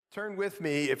Turn with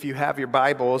me, if you have your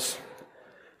Bibles,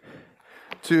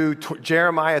 to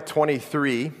Jeremiah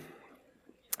 23,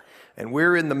 and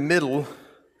we're in the middle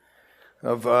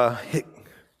of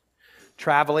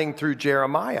traveling through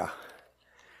Jeremiah.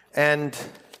 And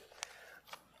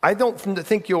I don't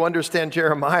think you'll understand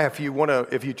Jeremiah if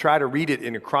you try to read it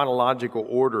in a chronological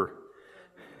order.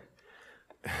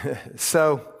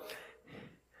 So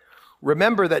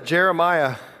remember that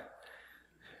Jeremiah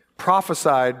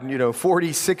prophesied,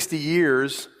 40, 60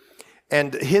 years,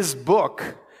 and his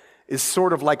book is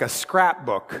sort of like a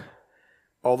scrapbook,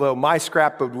 although my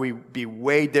scrapbook would be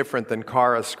way different than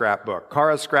Kara's scrapbook.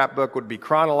 Kara's scrapbook would be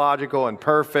chronological and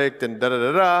perfect and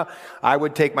da-da-da-da. I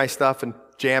would take my stuff and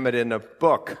jam it in a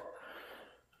book.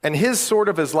 And his sort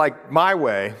of is like my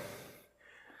way.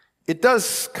 It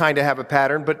does kind of have a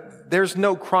pattern, but there's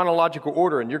no chronological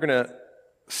order, and you're going to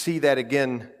see that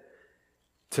again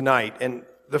tonight. And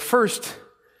the first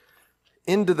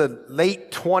into the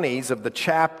late 20s of the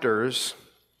chapters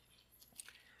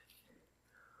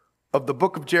of the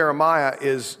book of Jeremiah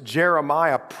is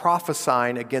Jeremiah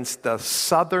prophesying against the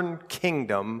southern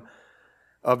kingdom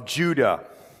of Judah.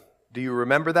 Do you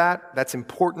remember that? That's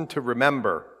important to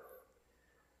remember.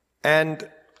 And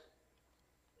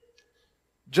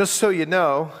just so you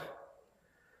know,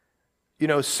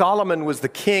 Solomon was the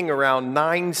king around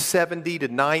 970 to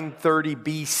 930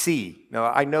 BC. Now,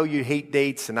 I know you hate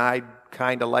dates, and I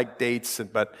kind of like dates,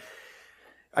 but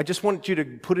I just want you to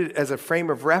put it as a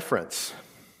frame of reference.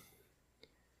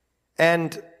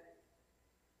 And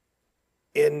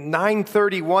in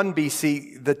 931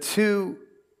 BC, the two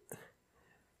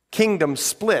kingdoms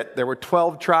split. There were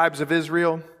 12 tribes of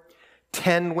Israel.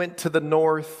 10 went to the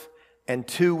north, and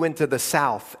 2 went to the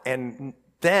south. And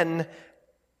then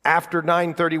after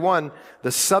 931,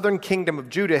 the southern kingdom of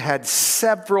Judah had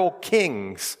several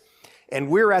kings, and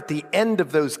we're at the end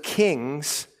of those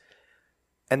kings,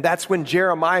 and that's when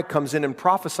Jeremiah comes in and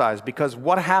prophesies, because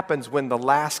what happens when the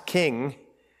last king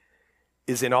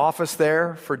is in office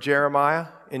there for Jeremiah,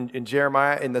 in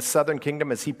Jeremiah in the southern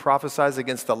kingdom, as he prophesies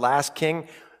against the last king,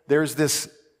 there's this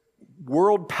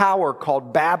world power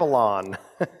called Babylon.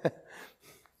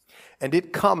 And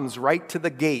it comes right to the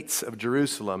gates of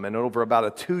Jerusalem, and over about a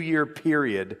 2-year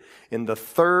period, in the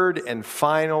third and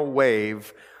final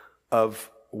wave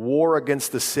of war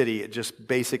against the city, it just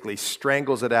basically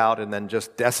strangles it out and then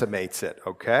just decimates it,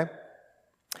 okay?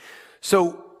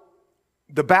 So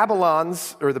the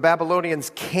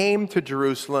Babylonians came to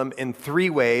Jerusalem in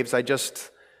 3 waves. I just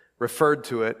referred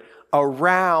to it.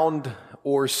 Around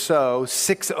or so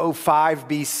 605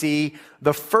 BC,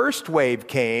 the first wave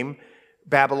came,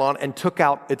 Babylon, and took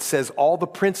out, it says, all the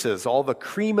princes, all the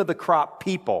cream of the crop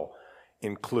people,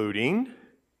 including,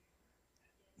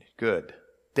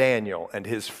 Daniel and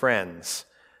his friends.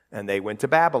 And they went to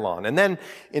Babylon. And then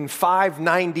in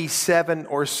 597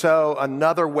 or so,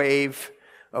 another wave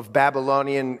of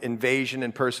Babylonian invasion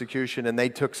and persecution, and they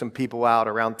took some people out,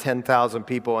 around 10,000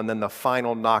 people, and then the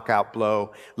final knockout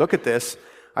blow. Look at this.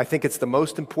 I think it's the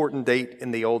most important date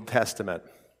in the Old Testament.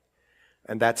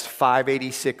 And that's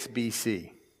 586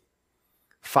 BC.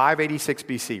 586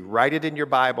 BC. Write it in your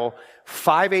Bible.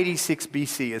 586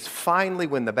 BC is finally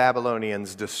when the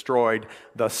Babylonians destroyed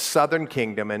the southern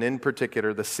kingdom, and in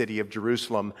particular the city of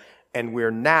Jerusalem. And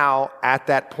we're now at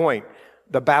that point.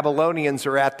 The Babylonians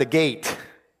are at the gate.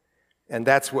 And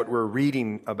that's what we're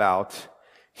reading about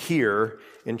here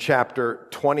in chapter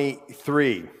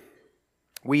 23.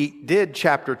 We did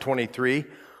chapter 23,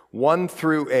 1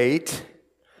 through 8.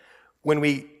 When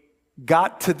we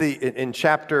got to in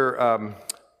chapter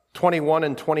 21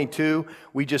 and 22,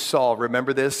 we just saw,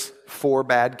 remember this, 4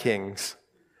 bad kings.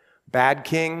 Bad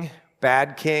king,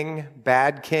 bad king,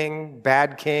 bad king,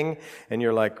 bad king. And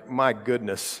you're like, my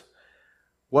goodness,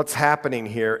 what's happening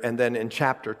here? And then in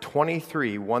chapter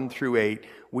 23, 1 through 8,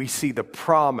 we see the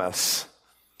promise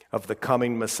of the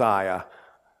coming Messiah,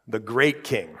 the great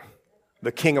king,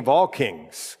 the king of all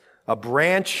kings, a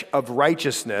branch of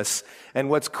righteousness. And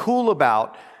what's cool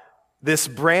about this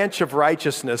branch of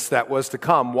righteousness that was to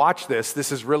come, watch this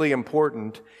is really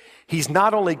important. He's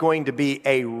not only going to be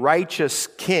a righteous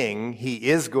king, he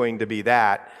is going to be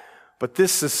that, but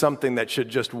this is something that should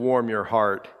just warm your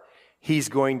heart. He's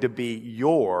going to be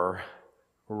your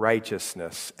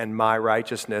righteousness and my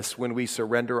righteousness when we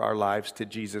surrender our lives to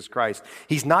Jesus Christ.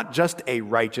 He's not just a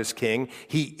righteous king,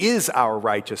 he is our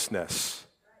righteousness.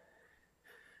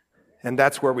 And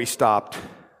that's where we stopped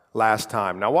last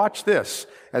time. Now watch this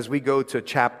as we go to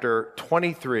chapter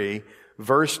 23,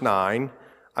 verse 9.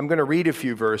 I'm going to read a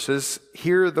few verses.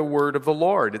 Hear the word of the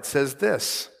Lord. It says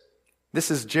this.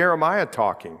 This is Jeremiah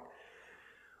talking.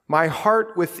 My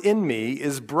heart within me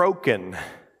is broken.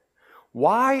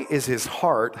 Why is his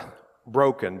heart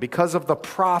broken? Because of the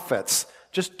prophets.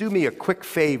 Just do me a quick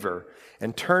favor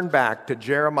and turn back to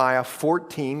Jeremiah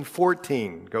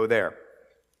 14:14. Go there.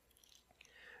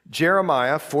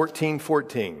 Jeremiah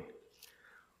 14:14.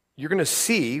 You're going to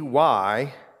see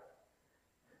why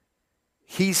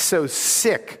he's so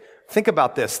sick. Think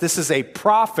about this. This is a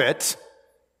prophet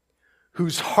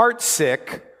whose heart's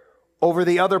sick over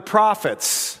the other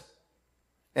prophets.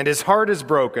 And his heart is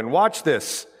broken. Watch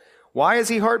this. Why is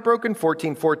he heartbroken?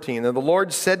 14:14. And the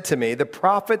Lord said to me, the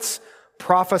prophets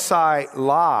prophesy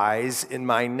lies in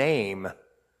my name.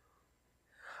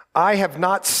 I have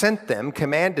not sent them,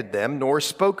 commanded them, nor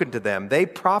spoken to them. They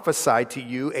prophesy to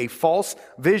you a false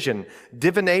vision,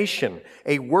 divination,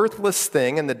 a worthless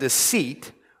thing, and the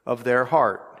deceit of their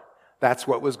heart. That's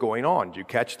what was going on. Did you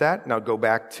catch that? Now go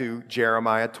back to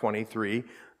Jeremiah 23,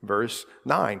 verse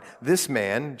 9. This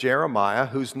man, Jeremiah,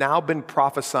 who's now been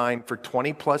prophesying for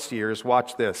 20 plus years,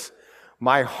 watch this.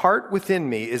 My heart within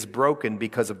me is broken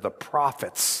because of the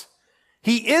prophets.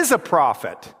 He is a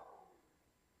prophet.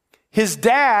 His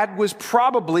dad was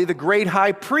probably the great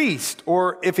high priest,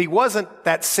 or if he wasn't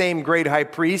that same great high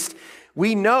priest,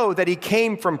 we know that he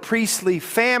came from priestly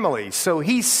families. So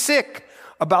he's sick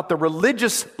about the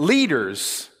religious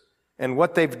leaders and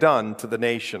what they've done to the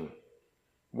nation.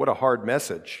 What a hard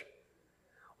message.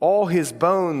 All his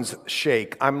bones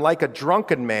shake. I'm like a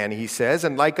drunken man, he says,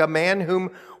 and like a man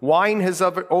whom wine has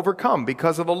overcome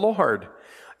because of the Lord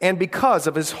and because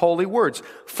of his holy words.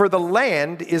 For the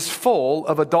land is full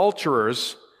of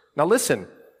adulterers. Now listen,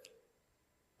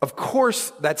 of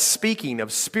course that's speaking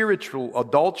of spiritual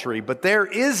adultery, but there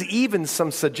is even some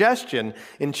suggestion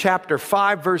in chapter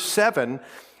 5, verse 7,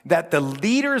 that the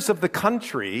leaders of the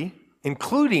country,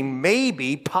 including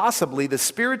maybe, possibly the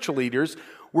spiritual leaders,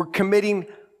 were committing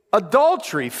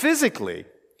adultery physically.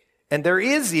 And there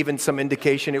is even some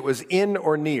indication it was in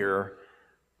or near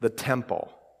the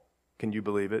temple. Can you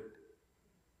believe it?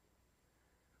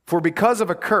 For because of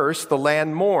a curse, the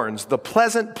land mourns. The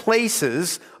pleasant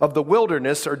places of the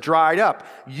wilderness are dried up.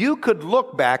 You could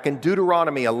look back in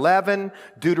Deuteronomy 11,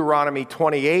 Deuteronomy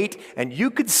 28, and you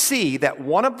could see that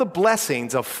one of the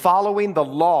blessings of following the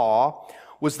law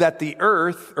was that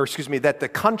that the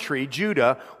country,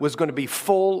 Judah, was going to be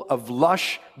full of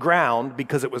lush ground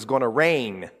because it was going to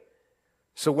rain.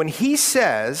 So when he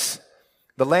says,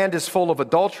 the land is full of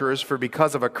adulterers, for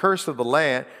because of a curse of the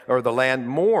land, or the land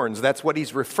mourns, that's what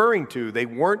he's referring to. They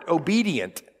weren't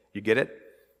obedient. You get it?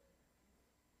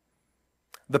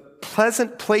 The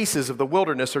pleasant places of the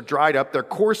wilderness are dried up, their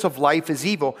course of life is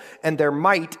evil, and their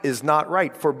might is not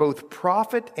right. For both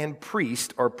prophet and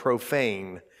priest are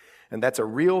profane. And that's a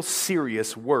real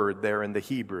serious word there in the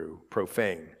Hebrew,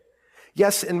 profane.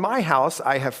 Yes, in my house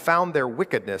I have found their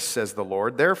wickedness, says the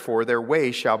Lord. Therefore their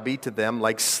way shall be to them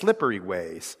like slippery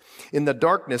ways. In the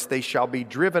darkness they shall be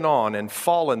driven on and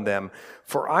fall in them.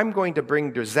 For I'm going to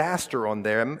bring disaster on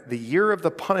them, the year of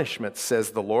the punishment,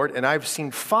 says the Lord. And I've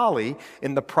seen folly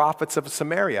in the prophets of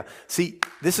Samaria. See,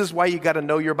 this is why you got to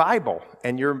know your Bible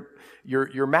and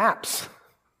your maps.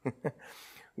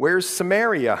 Where's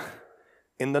Samaria?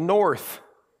 In the north.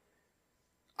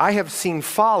 I have seen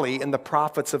folly in the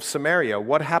prophets of Samaria.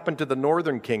 What happened to the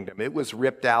northern kingdom? It was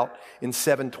ripped out in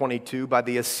 722 by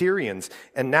the Assyrians.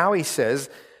 And now he says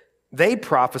they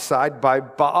prophesied by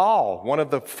Baal. One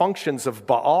of the functions of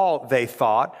Baal, they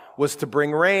thought, was to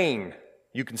bring rain.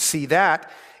 You can see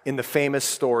that in the famous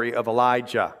story of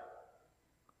Elijah.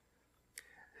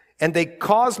 And they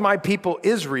caused my people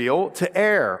Israel to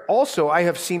err. Also, I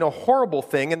have seen a horrible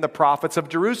thing in the prophets of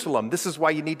Jerusalem. This is why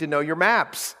you need to know your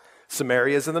maps.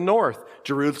 Samaria's in the north,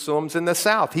 Jerusalem's in the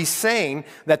south. He's saying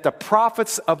that the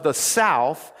prophets of the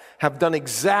south have done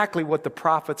exactly what the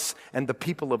prophets and the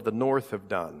people of the north have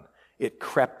done. It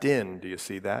crept in. Do you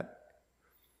see that?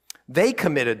 They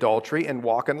commit adultery and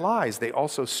walk in lies. They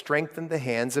also strengthen the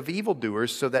hands of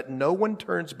evildoers so that no one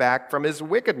turns back from his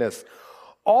wickedness.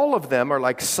 All of them are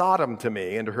like Sodom to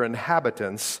me, and her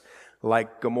inhabitants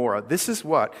like Gomorrah. This is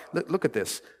what, look at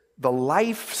this, the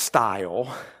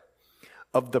lifestyle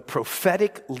of the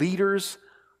prophetic leaders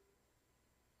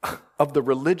of the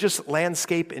religious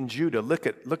landscape in Judah. Look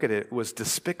at it. It was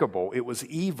despicable. It was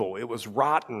evil. It was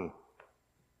rotten.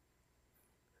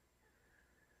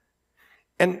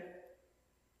 And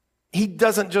he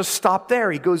doesn't just stop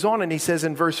there. He goes on and he says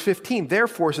in verse 15,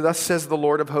 therefore, so thus says the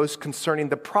Lord of hosts concerning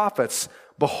the prophets,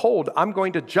 behold, I'm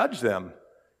going to judge them.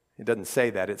 It doesn't say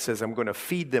that. It says I'm going to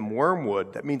feed them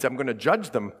wormwood. That means I'm going to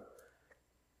judge them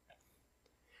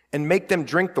and make them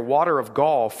drink the water of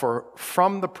gall, for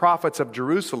from the prophets of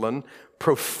Jerusalem,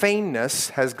 profaneness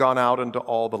has gone out into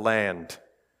all the land.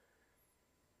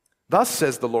 Thus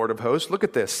says the Lord of hosts. Look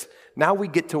at this. Now we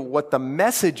get to what the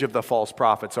message of the false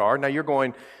prophets are. Now you're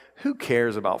going, who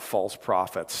cares about false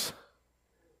prophets?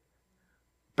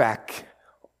 Back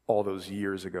all those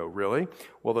years ago, really?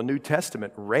 Well, the New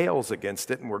Testament rails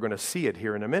against it, and we're going to see it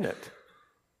here in a minute.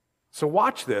 So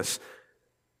watch this.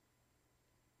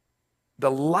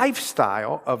 The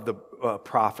lifestyle of the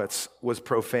prophets was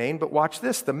profane, but watch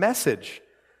this, the message.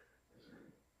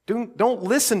 Don't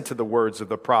listen to the words of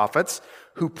the prophets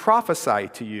who prophesy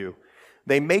to you.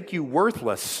 They make you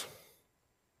worthless.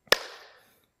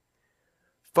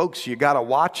 Folks, you got to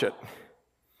watch it.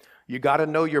 You got to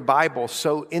know your Bible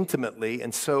so intimately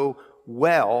and so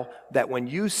well that when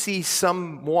you see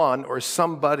someone or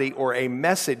somebody or a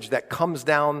message that comes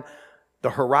down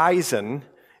the horizon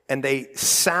and they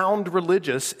sound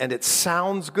religious and it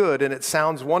sounds good and it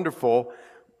sounds wonderful,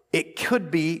 it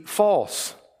could be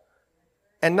false.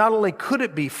 And not only could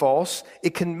it be false,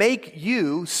 it can make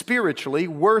you spiritually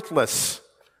worthless.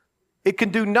 It can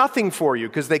do nothing for you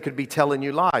because they could be telling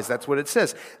you lies. That's what it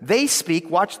says. They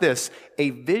speak, watch this, a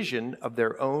vision of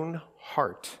their own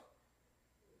heart.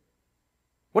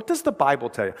 What does the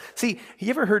Bible tell you? See, you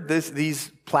ever heard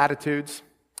these platitudes?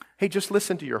 Hey, just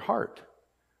listen to your heart.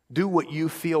 Do what you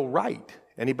feel right.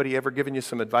 Anybody ever given you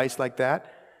some advice like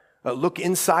that? Look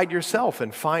inside yourself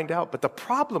and find out. But the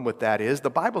problem with that is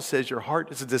the Bible says your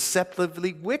heart is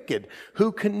deceptively wicked.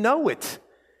 Who can know it?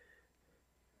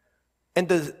 And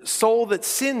the soul that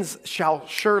sins shall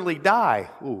surely die.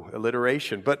 Ooh,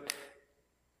 alliteration. But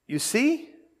you see?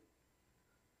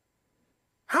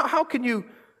 How can you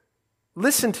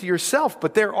listen to yourself?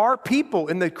 But there are people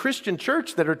in the Christian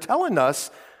church that are telling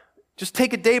us, just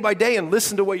take it day by day and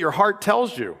listen to what your heart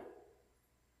tells you.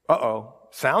 Uh-oh,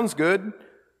 sounds good.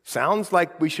 Sounds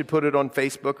like we should put it on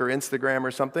Facebook or Instagram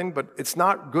or something, but it's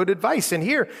not good advice. And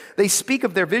here, they speak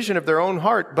of their vision of their own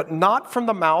heart, but not from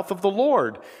the mouth of the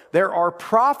Lord. There are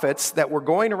prophets that were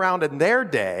going around in their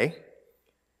day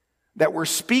that were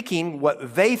speaking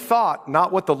what they thought,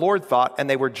 not what the Lord thought, and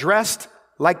they were dressed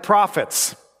like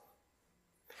prophets.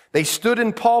 They stood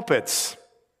in pulpits.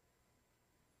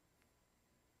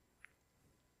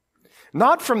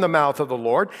 Not from the mouth of the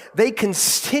Lord. They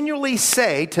continually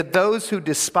say to those who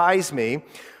despise me,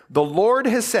 the Lord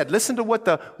has said, listen to what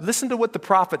the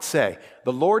prophets say.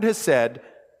 The Lord has said,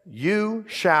 you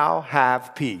shall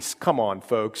have peace. Come on,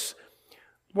 folks.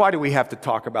 Why do we have to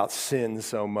talk about sin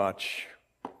so much?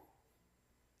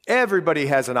 Everybody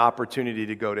has an opportunity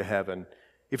to go to heaven.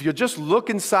 If you'll just look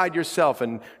inside yourself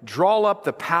and draw up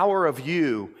the power of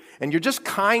you, and you're just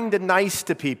kind and nice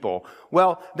to people,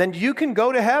 well, then you can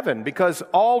go to heaven because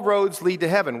all roads lead to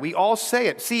heaven. We all say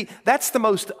it. See, that's the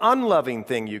most unloving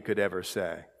thing you could ever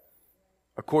say.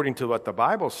 According to what the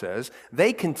Bible says,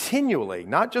 they continually,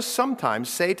 not just sometimes,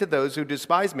 say to those who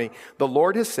despise me, the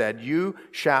Lord has said, you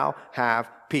shall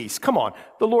have peace. Come on,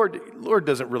 the Lord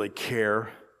doesn't really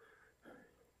care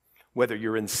whether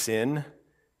you're in sin.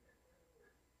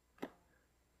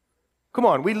 Come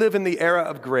on, we live in the era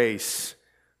of grace.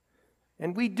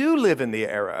 And we do live in the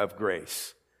era of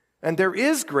grace. And there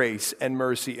is grace and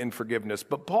mercy and forgiveness.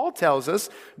 But Paul tells us,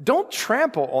 don't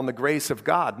trample on the grace of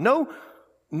God. No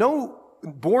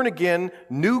born-again,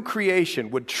 new creation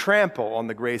would trample on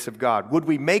the grace of God. Would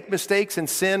we make mistakes and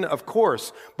sin? Of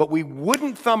course. But we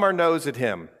wouldn't thumb our nose at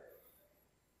him.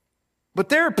 But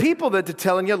there are people that are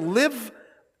telling you, live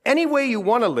any way you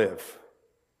want to live.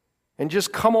 And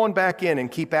just come on back in and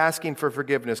keep asking for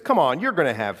forgiveness. Come on, you're going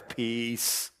to have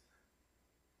peace.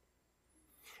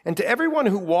 And to everyone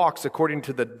who walks according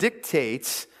to the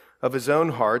dictates of his own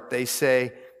heart, they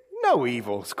say, no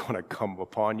evil is going to come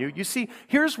upon you. You see,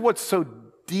 here's what's so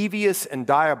devious and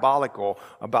diabolical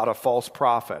about a false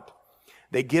prophet.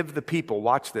 They give the people,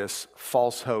 watch this,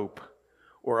 false hope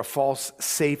or a false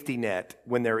safety net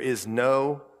when there is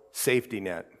no safety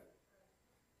net.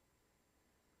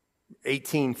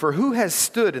 18, for who has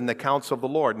stood in the counsel of the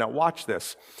Lord? Now watch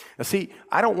this. Now see,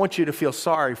 I don't want you to feel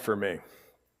sorry for me,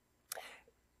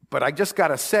 but I just got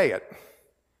to say it.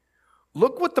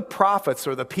 Look what the prophets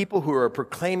or the people who are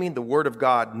proclaiming the word of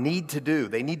God need to do.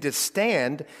 They need to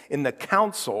stand in the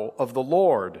counsel of the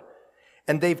Lord.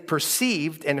 And they've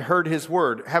perceived and heard his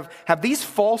word. Have these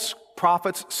false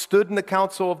prophets stood in the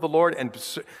counsel of the Lord and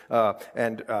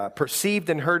perceived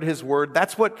and heard his word?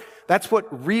 That's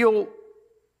what real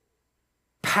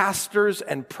pastors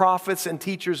and prophets and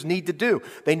teachers need to do.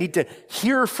 They need to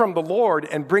hear from the Lord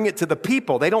and bring it to the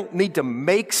people. They don't need to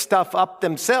make stuff up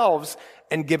themselves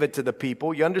and give it to the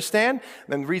people. You understand?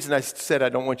 And the reason I said I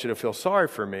don't want you to feel sorry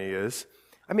for me is,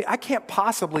 I can't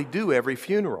possibly do every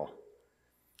funeral.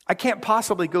 I can't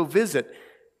possibly go visit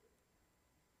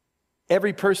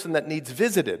every person that needs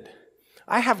visited.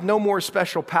 I have no more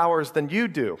special powers than you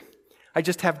do. I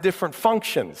just have different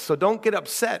functions. So don't get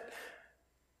upset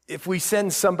if we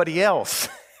send somebody else.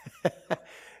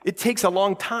 It takes a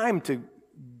long time to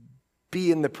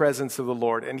be in the presence of the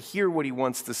Lord and hear what he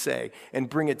wants to say and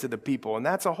bring it to the people. And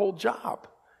that's a whole job.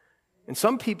 And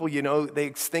some people, they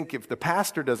think if the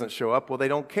pastor doesn't show up, well, they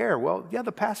don't care. Well, yeah,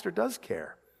 the pastor does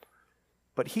care.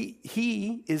 But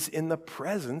he is in the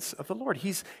presence of the Lord.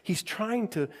 He's trying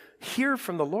to hear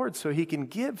from the Lord so he can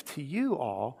give to you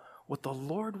all what the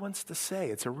Lord wants to say.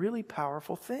 It's a really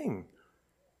powerful thing.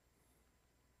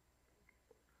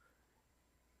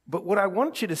 But what I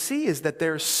want you to see is that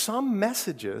there's some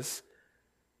messages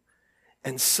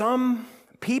and some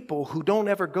people who don't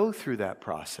ever go through that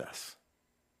process.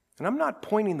 And I'm not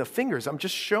pointing the fingers. I'm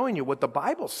just showing you what the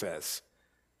Bible says.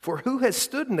 For who has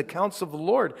stood in the counsel of the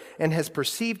Lord and has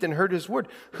perceived and heard his word?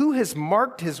 Who has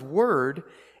marked his word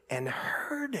and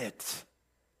heard it?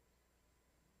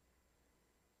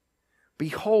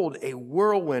 Behold, a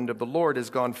whirlwind of the Lord has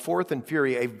gone forth in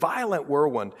fury, a violent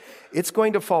whirlwind. It's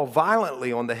going to fall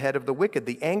violently on the head of the wicked.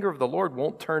 The anger of the Lord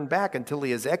won't turn back until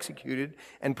he has executed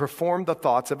and performed the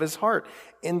thoughts of his heart.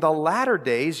 In the latter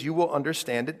days, you will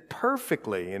understand it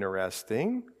perfectly.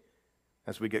 Interesting.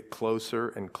 As we get closer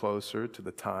and closer to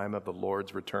the time of the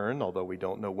Lord's return, although we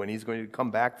don't know when he's going to come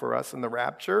back for us in the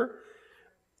rapture,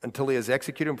 until he has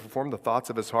executed and performed the thoughts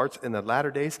of his heart in the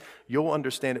latter days, you'll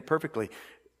understand it perfectly.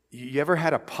 You ever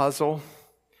had a puzzle?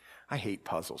 I hate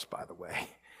puzzles, by the way.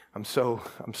 I'm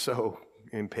so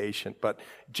impatient, but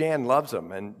Jan loves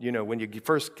them. And, when you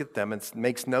first get them, it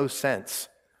makes no sense.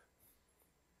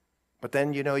 But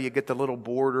then, you get the little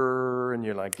border and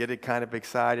you're like, get it kind of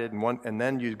excited. And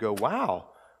then you go, wow,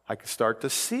 I can start to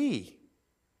see.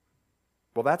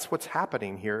 Well, that's what's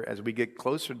happening here as we get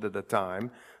closer to the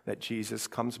time that Jesus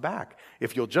comes back.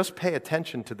 If you'll just pay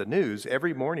attention to the news,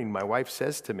 every morning my wife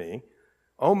says to me,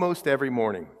 almost every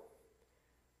morning,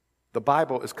 the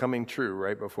Bible is coming true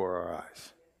right before our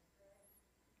eyes.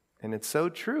 And it's so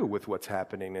true with what's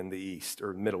happening in the East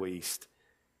or Middle East.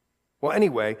 Well,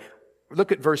 anyway,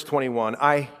 look at verse 21.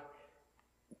 I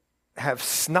have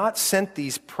not sent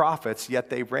these prophets, yet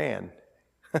they ran.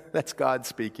 That's God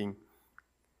speaking.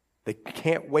 They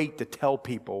can't wait to tell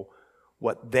people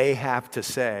what they have to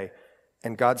say.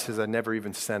 And God says, I never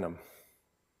even sent them.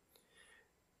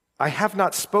 I have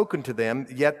not spoken to them,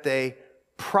 yet they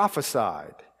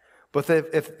prophesied. But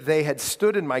if they had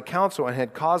stood in my counsel and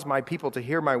had caused my people to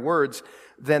hear my words,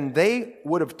 then they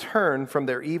would have turned from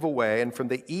their evil way and from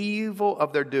the evil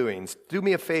of their doings. Do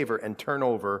me a favor and turn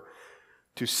over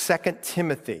to 2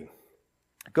 Timothy.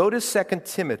 Go to 2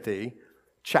 Timothy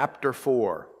chapter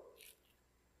 4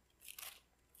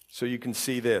 so you can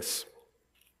see this.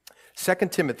 2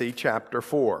 Timothy chapter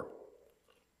 4.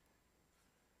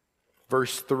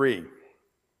 Verse 3.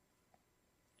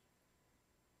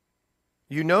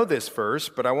 You know this verse,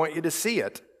 but I want you to see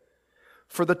it.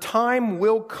 For the time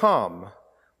will come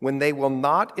when they will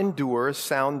not endure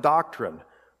sound doctrine,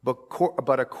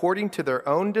 but according to their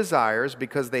own desires,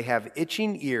 because they have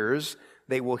itching ears,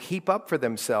 they will heap up for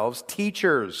themselves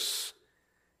teachers,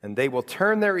 and they will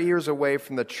turn their ears away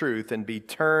from the truth and be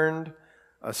turned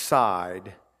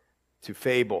aside to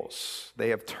fables. They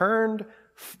have turned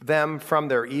them from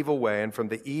their evil way and from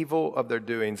the evil of their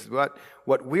doings.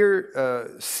 What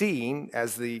we're seeing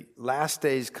as the last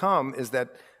days come is that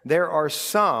there are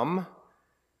some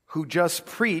who just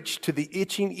preach to the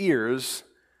itching ears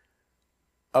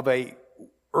of a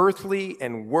earthly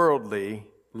and worldly,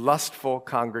 lustful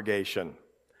congregation.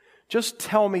 Just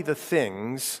tell me the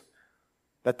things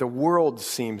that the world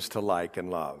seems to like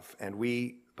and love, and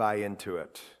we buy into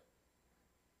it.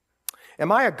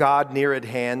 Am I a God near at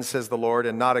hand, says the Lord,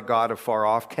 and not a God afar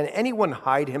off? Can anyone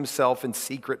hide himself in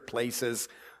secret places?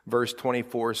 Verse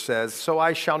 24 says, so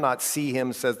I shall not see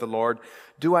him, says the Lord.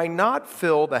 Do I not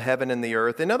fill the heaven and the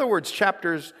earth? In other words,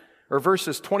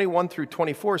 verses 21 through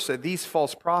 24 say these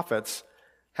false prophets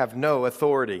have no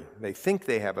authority. They think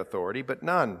they have authority, but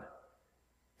none.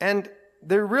 And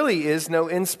there really is no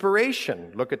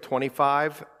inspiration. Look at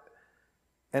 25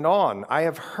 and on. I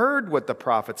have heard what the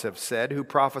prophets have said who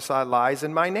prophesy lies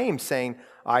in my name, saying,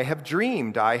 I have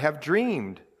dreamed, I have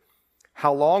dreamed.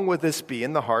 How long will this be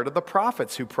in the heart of the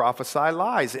prophets who prophesy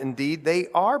lies? Indeed, they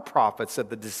are prophets of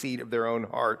the deceit of their own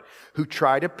heart, who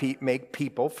try to make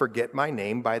people forget my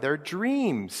name by their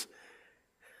dreams.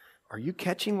 Are you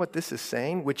catching what this is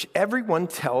saying? Which everyone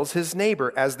tells his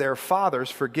neighbor, as their fathers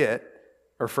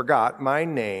forgot my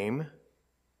name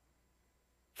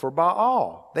for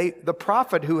Baal. The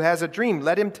prophet who has a dream,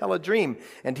 let him tell a dream.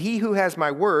 And he who has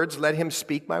my words, let him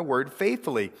speak my word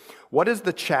faithfully. What is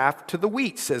the chaff to the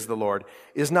wheat, says the Lord?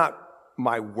 Is not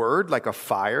my word like a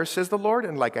fire, says the Lord,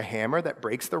 and like a hammer that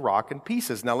breaks the rock in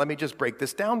pieces. Now let me just break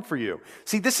this down for you.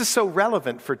 See, this is so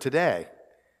relevant for today.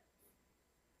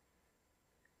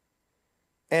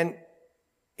 And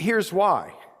here's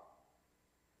why.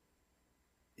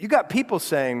 You got people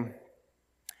saying,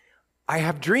 I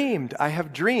have dreamed.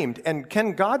 And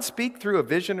can God speak through a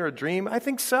vision or a dream? I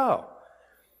think so.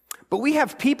 But we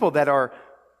have people that are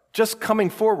just coming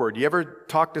forward. You ever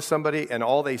talk to somebody and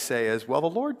all they say is, well, the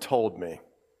Lord told me. And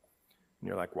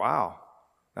you're like, wow,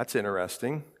 that's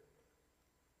interesting.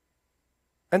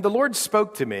 And the Lord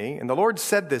spoke to me, and the Lord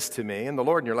said this to me, and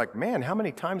you're like, man, how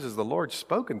many times has the Lord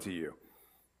spoken to you?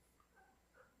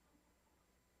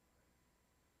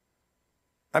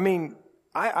 I mean,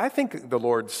 I think the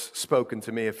Lord's spoken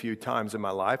to me a few times in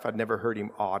my life. I'd never heard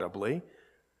him audibly.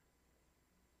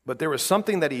 But there was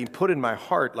something that he put in my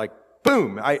heart, like,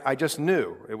 boom, I just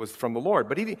knew it was from the Lord.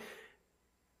 But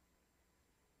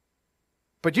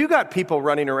you got people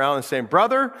running around and saying,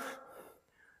 brother,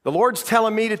 the Lord's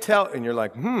telling me to tell, and you're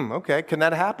like, okay, can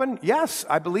that happen? Yes,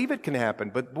 I believe it can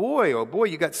happen. But boy, oh boy,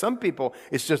 you got some people,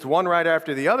 it's just one right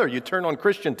after the other. You turn on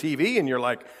Christian TV and you're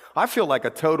like, I feel like a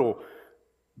total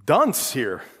dunce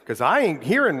here because I ain't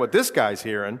hearing what this guy's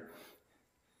hearing.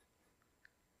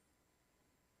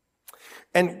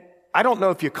 And I don't know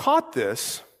if you caught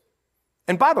this.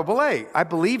 And by the way, I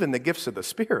believe in the gifts of the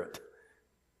Spirit.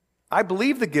 I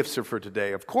believe the gifts are for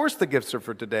today. Of course the gifts are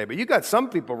for today. But you got some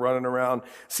people running around,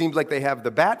 seems like they have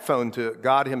the bat phone to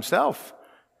God himself.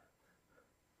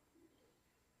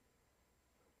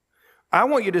 I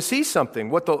want you to see something.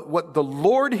 What the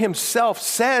Lord himself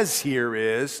says here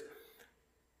is,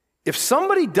 if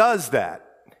somebody does that,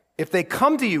 if they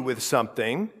come to you with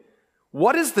something,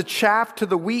 what is the chaff to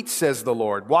the wheat, says the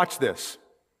Lord? Watch this.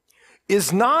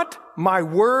 Is not my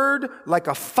word like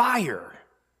a fire,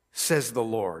 says the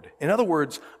Lord. In other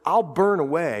words, I'll burn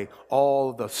away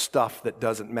all the stuff that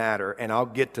doesn't matter, and I'll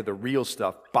get to the real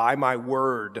stuff by my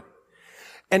word.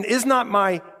 And is not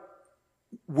my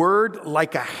word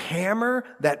like a hammer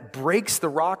that breaks the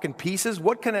rock in pieces?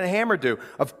 What can a hammer do?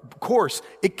 Of course,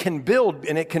 it can build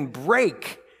and it can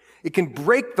break. It can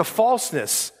break the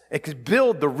falseness. It can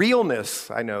build the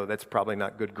realness. I know that's probably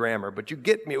not good grammar, but you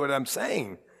get me what I'm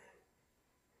saying.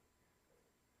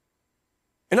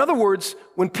 In other words,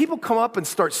 when people come up and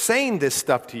start saying this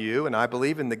stuff to you, and I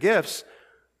believe in the gifts,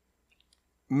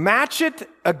 match it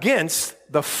against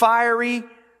the fiery,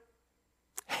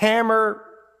 hammer,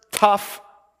 tough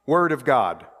Word of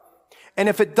God. And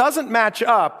if it doesn't match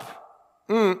up,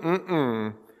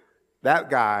 that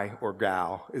guy or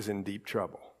gal is in deep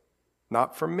trouble.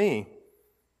 Not from me,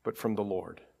 but from the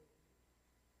Lord.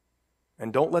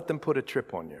 And don't let them put a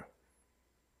trip on you.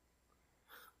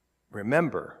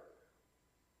 Remember,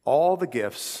 all the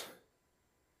gifts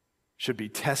should be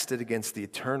tested against the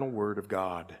eternal Word of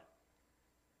God.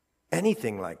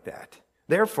 Anything like that.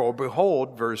 Therefore,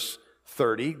 behold, verse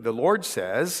 30, the Lord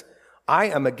says, I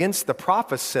am against the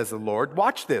prophets, says the Lord.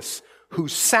 Watch this. Who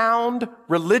sound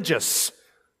religious.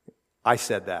 I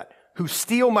said that. Who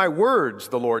steal my words,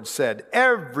 the Lord said,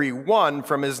 every one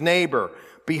from his neighbor.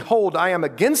 Behold, I am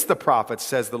against the prophets,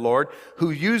 says the Lord, who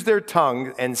use their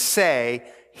tongue and say,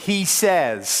 he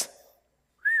says.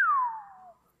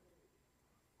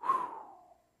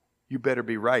 You better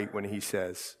be right when he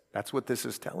says. That's what this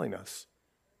is telling us.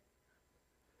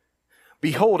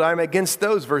 Behold, I am against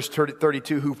those, verse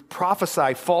 32, who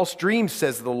prophesy false dreams,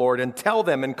 says the Lord, and tell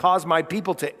them and cause my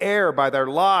people to err by their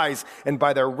lies and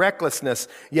by their recklessness.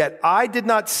 Yet I did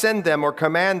not send them or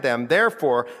command them.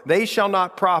 Therefore, they shall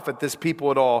not profit this people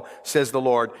at all, says the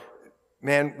Lord.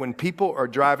 Man, when people are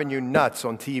driving you nuts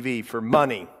on TV for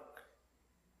money,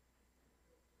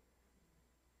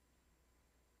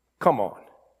 come on.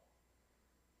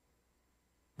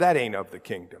 That ain't of the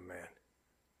kingdom, man.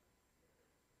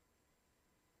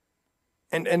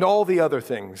 And all the other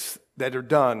things that are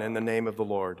done in the name of the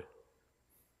Lord.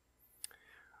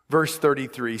 Verse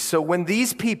 33, so when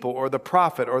these people or the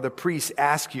prophet or the priest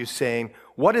ask you saying,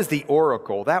 what is the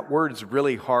oracle? That word is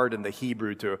really hard in the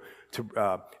Hebrew to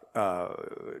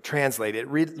translate. It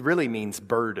really means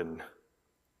burden.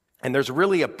 And there's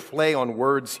really a play on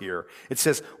words here. It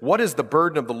says, what is the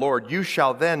burden of the Lord? You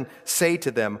shall then say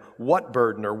to them, what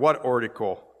burden or what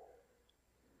oracle?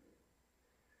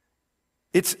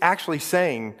 It's actually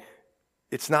saying,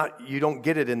 it's not, you don't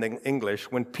get it in the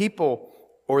English. When people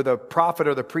or the prophet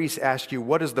or the priest ask you,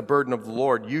 what is the burden of the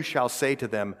Lord? You shall say to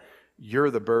them,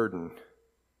 you're the burden.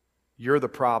 You're the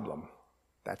problem.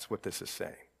 That's what this is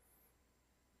saying.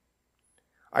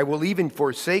 I will even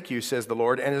forsake you, says the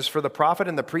Lord. And as for the prophet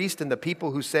and the priest and the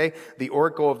people who say the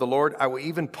oracle of the Lord, I will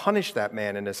even punish that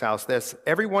man in his house. This,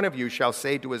 every one of you shall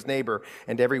say to his neighbor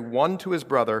and every one to his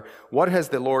brother, what has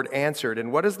the Lord answered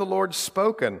and what has the Lord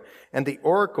spoken? And the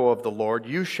oracle of the Lord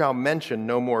you shall mention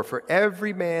no more, for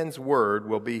every man's word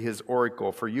will be his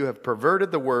oracle, for you have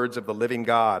perverted the words of the living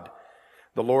God,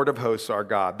 the Lord of hosts our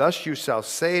God. Thus you shall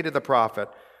say to the prophet,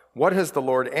 what has the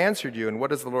Lord answered you, and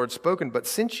what has the Lord spoken? But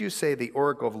since you say the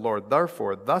oracle of the Lord,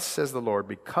 therefore, thus says the Lord,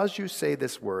 because you say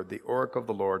this word, the oracle of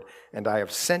the Lord, and I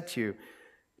have sent you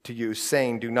to you,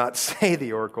 saying, do not say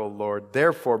the oracle of the Lord.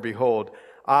 Therefore, behold,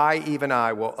 I, even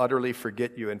I, will utterly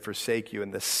forget you and forsake you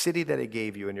in the city that I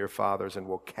gave you and your fathers, and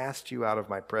will cast you out of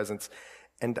my presence,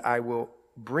 and I will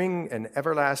bring an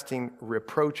everlasting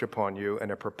reproach upon you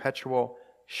and a perpetual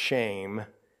shame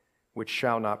which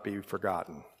shall not be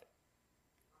forgotten.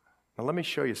 Now let me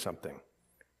show you something.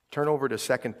 Turn over to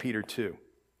 2 Peter 2.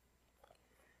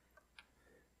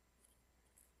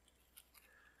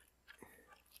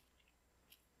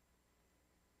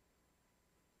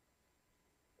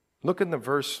 Look in the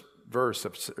verse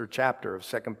or chapter of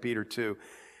 2 Peter 2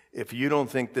 if you don't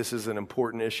think this is an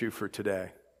important issue for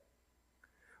today.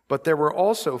 But there were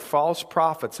also false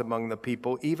prophets among the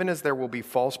people, even as there will be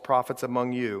false prophets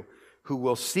among you, who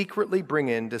will secretly bring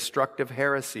in destructive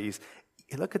heresies.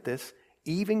 Look at this,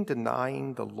 even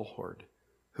denying the Lord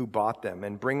who bought them,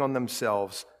 and bring on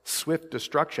themselves swift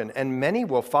destruction. And many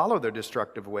will follow their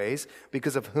destructive ways,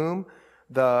 because of whom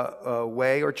the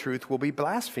way or truth will be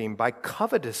blasphemed by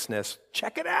covetousness.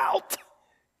 Check it out.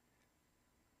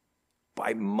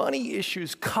 By money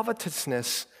issues,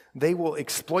 covetousness, they will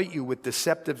exploit you with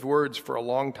deceptive words for a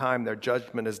long time. Their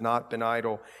judgment has not been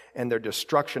idle, and their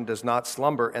destruction does not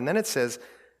slumber. And then it says,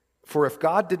 for if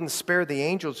God didn't spare the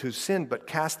angels who sinned, but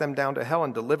cast them down to hell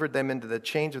and delivered them into the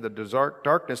chains of the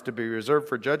darkness to be reserved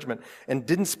for judgment, and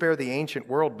didn't spare the ancient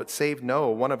world, but saved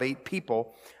Noah, one of 8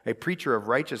 people, a preacher of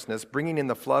righteousness, bringing in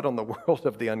the flood on the world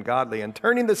of the ungodly, and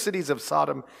turning the cities of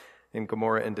Sodom and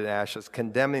Gomorrah into ashes,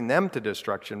 condemning them to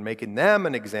destruction, making them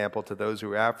an example to those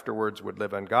who afterwards would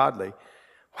live ungodly.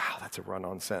 Wow, that's a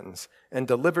run-on sentence. And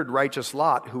delivered righteous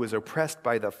Lot, who was oppressed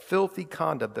by the filthy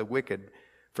conduct of the wicked,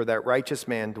 for that righteous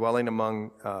man dwelling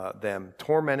among them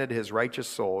tormented his righteous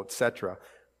soul, etc.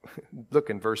 Look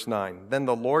in verse 9. Then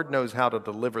the Lord knows how to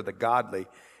deliver the godly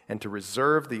and to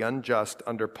reserve the unjust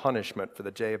under punishment for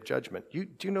the day of judgment. Do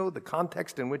you know the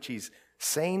context in which he's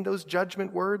saying those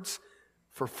judgment words?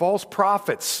 For false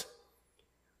prophets,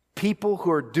 people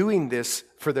who are doing this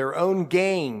for their own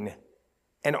gain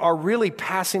and are really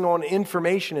passing on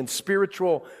information and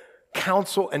spiritual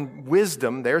counsel and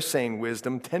wisdom. They're saying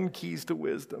wisdom, 10 keys to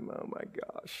wisdom. Oh my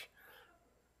gosh.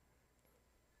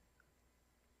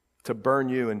 To burn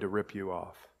you and to rip you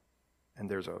off.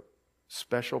 And there's a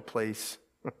special place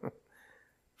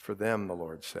for them, the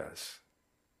Lord says.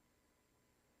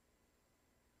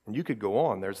 And you could go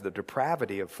on. There's the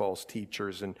depravity of false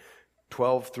teachers in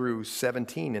 12 through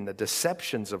 17 and the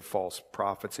deceptions of false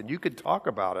prophets. And you could talk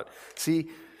about it. See,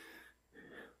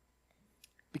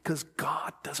 because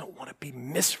God doesn't want to be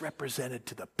misrepresented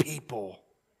to the people.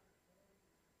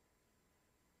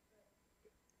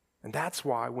 And that's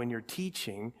why when you're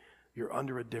teaching, you're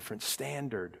under a different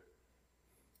standard.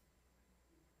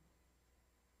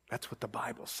 That's what the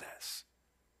Bible says.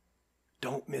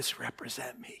 Don't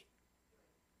misrepresent me.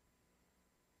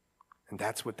 And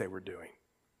that's what they were doing.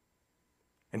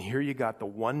 And here you got the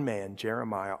one man,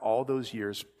 Jeremiah, all those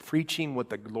years preaching what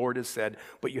the Lord has said,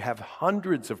 but you have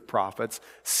hundreds of prophets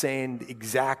saying the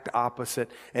exact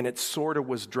opposite, and it sort of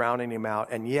was drowning him out.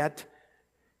 And yet,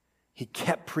 he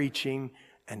kept preaching,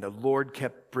 and the Lord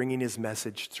kept bringing his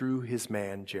message through his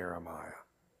man, Jeremiah.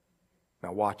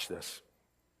 Now watch this.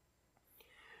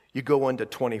 You go on to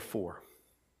 24.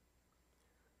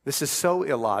 This is so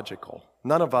illogical.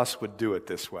 None of us would do it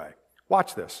this way.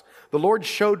 Watch this. The Lord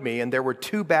showed me, and there were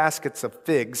 2 baskets of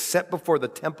figs set before the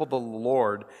temple of the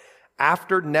Lord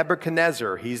after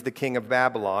Nebuchadnezzar, he's the king of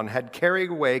Babylon, had carried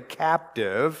away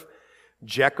captive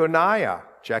Jeconiah,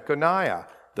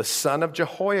 the son of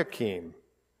Jehoiakim.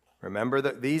 Remember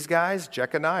these guys?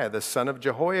 Jeconiah, the son of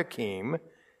Jehoiakim.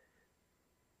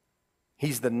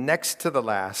 He's the next to the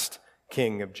last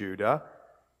king of Judah.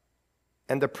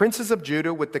 And the princes of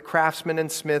Judah with the craftsmen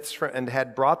and smiths and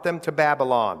had brought them to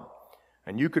Babylon.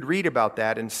 And you could read about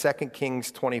that in 2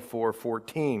 Kings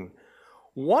 24:14.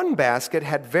 One basket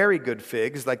had very good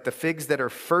figs, like the figs that are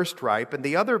first ripe, and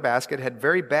the other basket had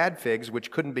very bad figs, which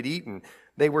couldn't be eaten.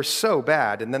 They were so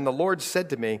bad. And then the Lord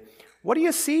said to me, what do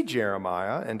you see,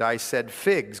 Jeremiah? And I said,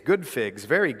 figs,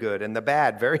 very good, and the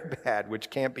bad, very bad,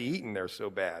 which can't be eaten, they're so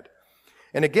bad.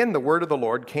 And again, the word of the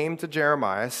Lord came to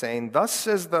Jeremiah, saying, Thus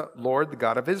says the Lord, the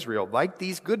God of Israel, like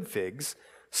these good figs,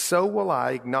 so will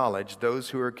I acknowledge those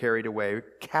who are carried away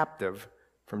captive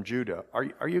from Judah.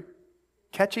 Are you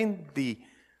catching the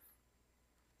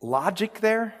logic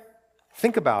there?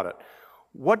 Think about it.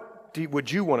 What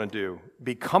would you want to do?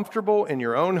 Be comfortable in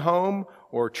your own home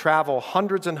or travel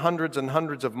hundreds and hundreds and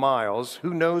hundreds of miles?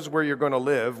 Who knows where you're going to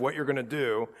live, what you're going to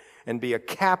do, and be a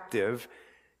captive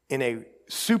in a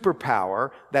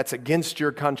superpower that's against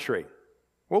your country?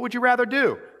 What would you rather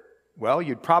do? Well,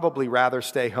 you'd probably rather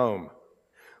stay home.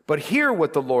 But here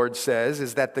what the Lord says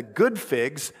is that the good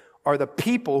figs are the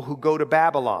people who go to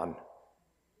Babylon.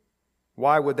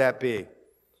 Why would that be?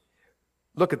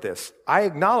 Look at this. I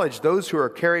acknowledge those who are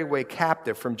carried away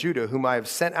captive from Judah, whom I have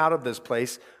sent out of this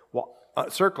place,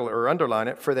 circle or underline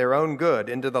it, for their own good,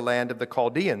 into the land of the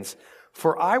Chaldeans.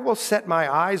 For I will set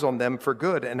my eyes on them for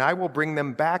good, and I will bring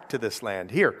them back to this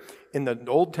land. Here, in the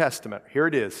Old Testament, here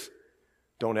it is.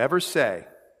 Don't ever say,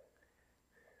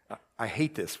 I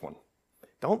hate this one.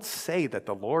 Don't say that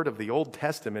the Lord of the Old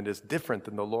Testament is different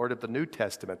than the Lord of the New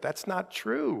Testament. That's not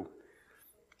true.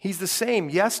 He's the same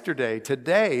yesterday,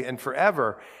 today, and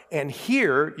forever. And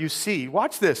here you see,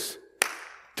 watch this,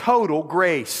 total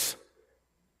grace.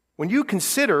 When you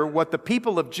consider what the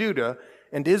people of Judah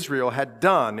and Israel had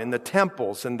done in the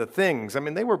temples and the things, I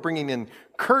mean, they were bringing in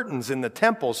curtains in the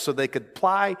temples so they could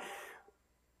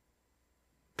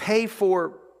pay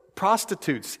for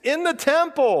prostitutes in the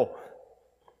temple,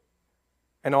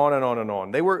 and on and on and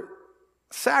on. They were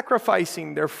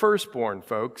sacrificing their firstborn,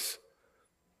 folks.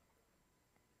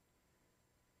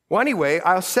 Well, anyway,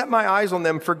 I'll set my eyes on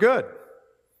them for good.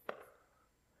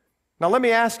 Now, let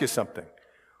me ask you something.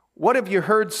 What have you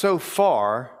heard so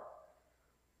far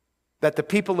that the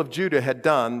people of Judah had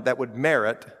done that would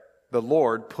merit the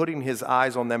Lord putting his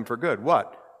eyes on them for good?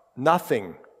 What?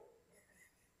 Nothing.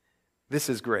 This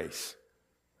is grace.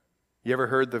 You ever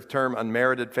heard the term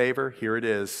unmerited favor? Here it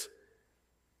is.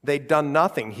 They'd done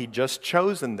nothing. He'd just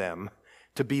chosen them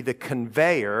to be the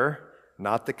conveyor,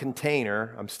 not the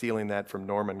container. I'm stealing that from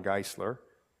Norman Geisler.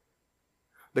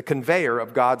 The conveyor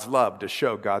of God's love to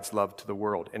show God's love to the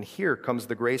world. And here comes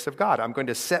the grace of God. I'm going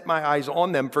to set my eyes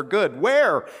on them for good.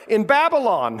 Where? In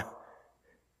Babylon.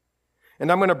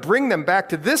 And I'm going to bring them back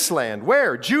to this land.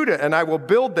 Where? Judah. And I will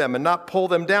build them and not pull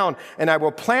them down. And I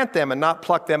will plant them and not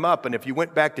pluck them up. And if you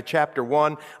went back to chapter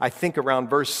 1, I think around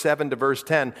verse 7 to verse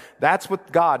 10, that's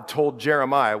what God told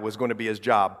Jeremiah was going to be his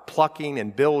job. Plucking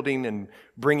and building and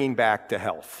bringing back to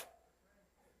health.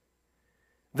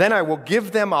 Then I will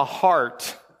give them a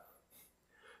heart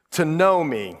to know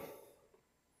me,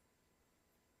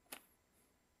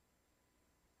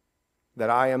 that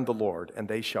I am the Lord, and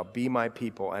they shall be my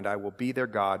people, and I will be their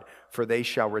God, for they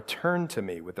shall return to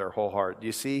me with their whole heart. Do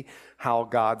you see how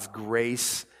God's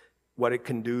grace, what it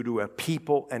can do to a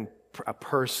people and a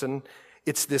person?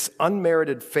 It's this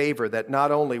unmerited favor that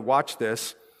not only, watch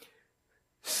this,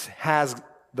 has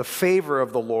the favor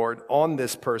of the Lord on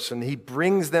this person. He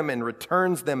brings them and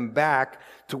returns them back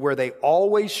to where they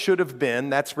always should have been.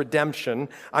 That's redemption.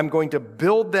 I'm going to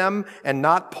build them and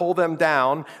not pull them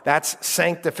down. That's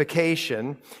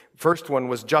sanctification. First one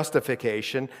was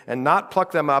justification, and not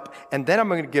pluck them up. And then I'm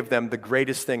going to give them the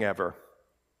greatest thing ever.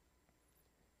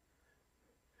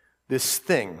 This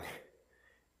thing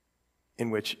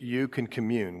in which you can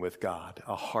commune with God,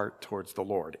 a heart towards the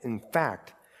Lord. In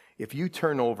fact, if you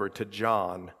turn over to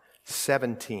John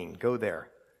 17, go there.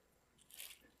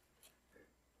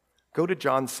 Go to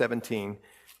John 17.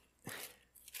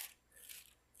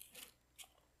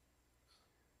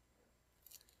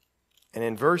 And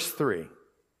in verse 3,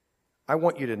 I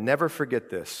want you to never forget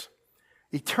this.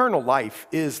 Eternal life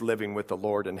is living with the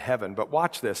Lord in heaven, but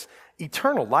watch this.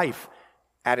 Eternal life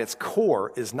at its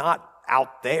core is not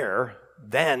out there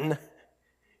then.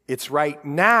 It's right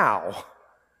now.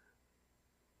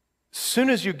 Soon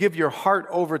as you give your heart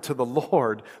over to the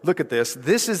Lord, look at this.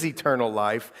 This is eternal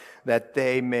life, that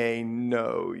they may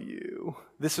know you.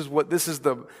 This is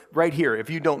the right here. If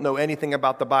you don't know anything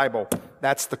about the Bible,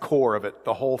 that's the core of it,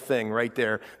 the whole thing right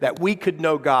there. That we could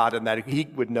know God and that he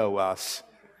would know us.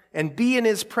 And be in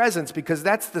his presence, because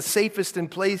that's the safest and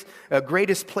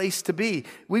greatest place to be.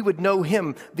 We would know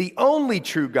him, the only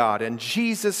true God, and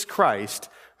Jesus Christ,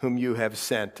 whom you have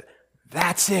sent.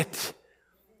 That's it.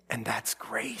 And that's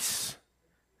grace.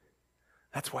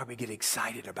 That's why we get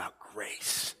excited about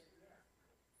grace.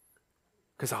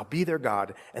 Because I'll be their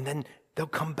God, and then they'll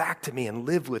come back to me and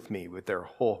live with me with their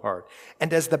whole heart.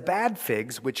 And as the bad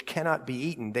figs, which cannot be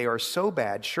eaten, they are so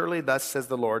bad, surely thus says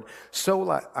the Lord, so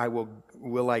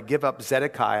will I give up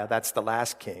Zedekiah, that's the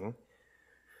last king,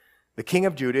 the king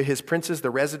of Judah, his princes, the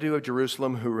residue of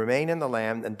Jerusalem who remain in the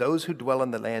land, and those who dwell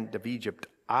in the land of Egypt,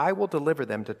 I will deliver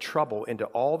them to trouble into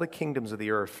all the kingdoms of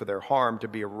the earth for their harm to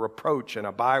be a reproach and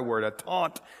a byword, a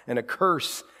taunt and a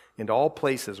curse into all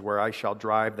places where I shall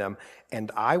drive them. And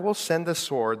I will send the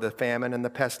sword, the famine, and the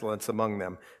pestilence among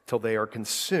them till they are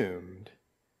consumed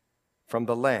from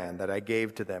the land that I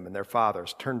gave to them and their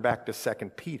fathers. Turn back to 2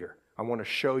 Peter. I want to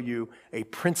show you a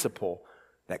principle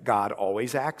that God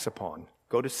always acts upon.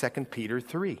 Go to 2 Peter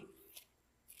 3.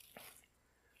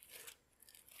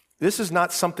 This is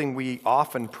not something we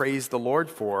often praise the Lord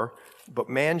for, but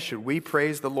man, should we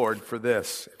praise the Lord for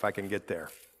this, if I can get there.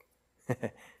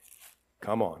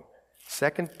 Come on. 2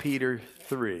 Peter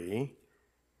 3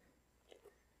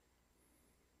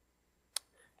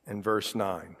 and verse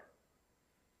 9.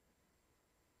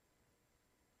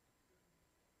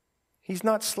 He's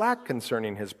not slack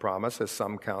concerning his promise, as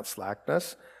some count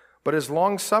slackness, but is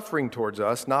long-suffering towards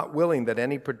us, not willing that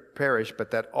any perish,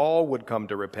 but that all would come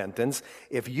to repentance.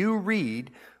 If you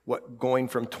read going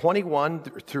from 21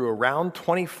 through around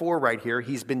 24 right here,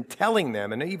 he's been telling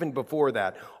them, and even before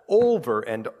that, over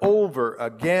and over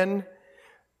again,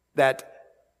 that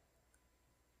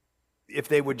if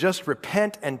they would just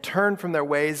repent and turn from their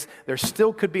ways, there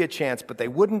still could be a chance, but they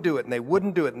wouldn't do it, and they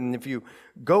wouldn't do it. And if you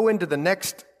go into the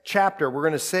next chapter, we're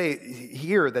going to say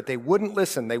here that they wouldn't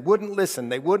listen.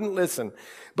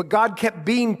 But God kept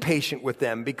being patient with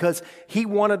them because he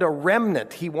wanted a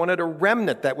remnant. He wanted a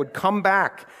remnant that would come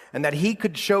back and that he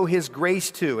could show his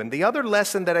grace to. And the other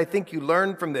lesson that I think you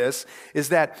learn from this is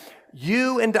that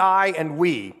you and I and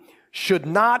we should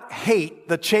not hate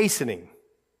the chastening.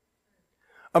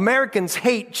 Americans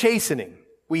hate chastening.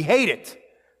 We hate it.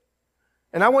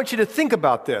 And I want you to think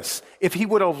about this. If he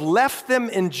would have left them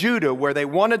in Judah where they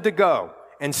wanted to go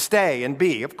and stay and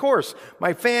be, of course,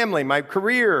 my family, my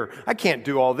career, I can't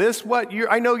do all this.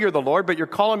 I know you're the Lord, but you're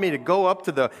calling me to go up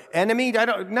to the enemy?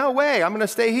 No way, I'm going to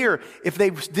stay here. If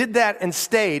they did that and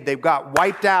stayed, they got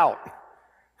wiped out.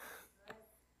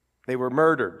 They were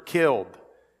murdered, killed.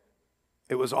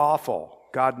 It was awful.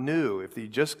 God knew if you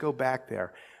just go back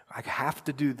there, I have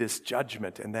to do this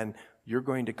judgment, and then you're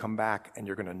going to come back and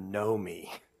you're going to know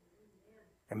me.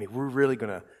 I mean, we're really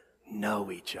going to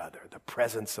know each other, the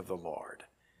presence of the Lord.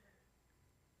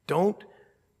 Don't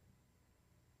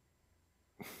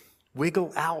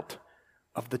wiggle out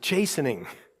of the chastening.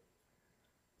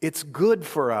 It's good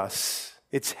for us.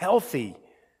 It's healthy.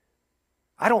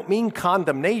 I don't mean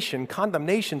condemnation.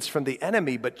 Condemnation's from the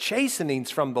enemy, but chastening's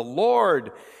from the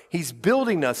Lord. He's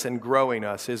building us and growing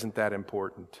us. Isn't that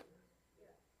important?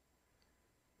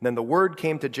 Then the word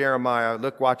came to Jeremiah,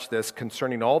 look, watch this,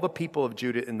 concerning all the people of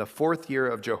Judah in the 4th year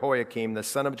of Jehoiakim, the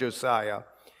son of Josiah,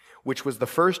 which was the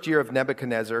 1st year of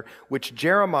Nebuchadnezzar, which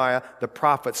Jeremiah the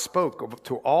prophet spoke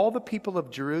to all the people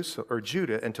of Jerusalem, or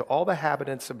Judah, and to all the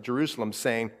inhabitants of Jerusalem,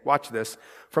 saying, watch this,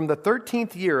 from the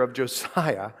 13th year of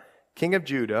Josiah, king of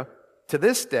Judah, to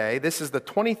this day, this is the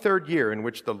 23rd year in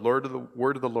which the word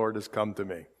of the Lord has come to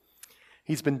me.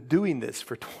 He's been doing this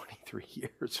for 23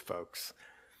 years, folks.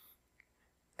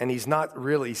 And he's not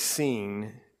really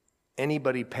seen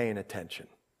anybody paying attention.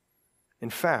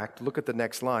 In fact, look at the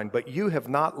next line. But you have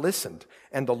not listened,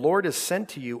 and the Lord has sent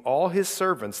to you all his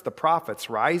servants, the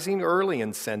prophets, rising early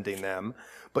and sending them.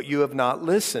 But you have not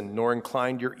listened, nor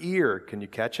inclined your ear. Can you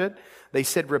catch it? They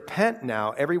said, repent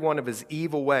now, every one of his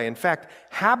evil way. In fact,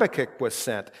 Habakkuk was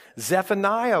sent.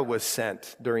 Zephaniah was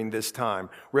sent during this time.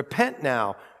 Repent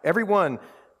now, everyone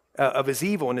of his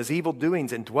evil and his evil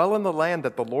doings, and dwell in the land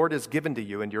that the Lord has given to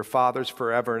you and your fathers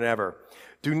forever and ever.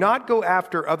 Do not go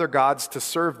after other gods to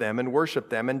serve them and worship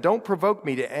them, and don't provoke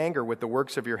me to anger with the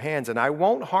works of your hands, and I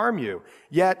won't harm you.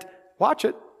 Yet, watch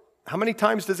it. How many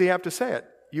times does he have to say it?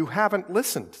 You haven't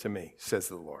listened to me, says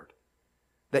the Lord,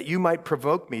 that you might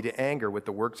provoke me to anger with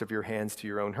the works of your hands to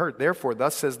your own hurt. Therefore,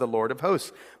 thus says the Lord of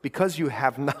hosts, because you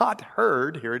have not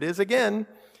heard, here it is again,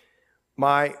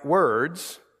 my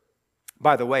words.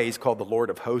 By the way, he's called the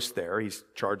Lord of hosts there. He's in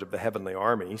charge of the heavenly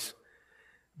armies.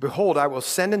 Behold, I will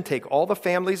send and take all the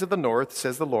families of the north,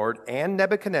 says the Lord, and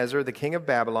Nebuchadnezzar, the king of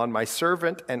Babylon, my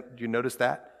servant. And do you notice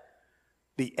that?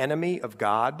 The enemy of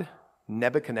God,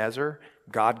 Nebuchadnezzar,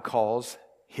 God calls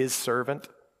his servant.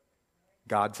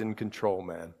 God's in control,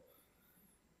 man.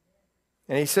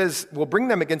 And he says, we'll bring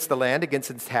them against the land,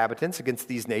 against its inhabitants, against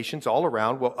these nations all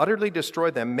around. We'll utterly destroy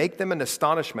them, make them an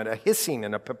astonishment, a hissing,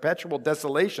 and a perpetual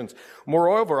desolations.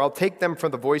 Moreover, I'll take them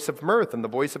from the voice of mirth and the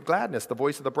voice of gladness, the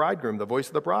voice of the bridegroom, the voice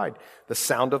of the bride, the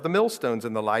sound of the millstones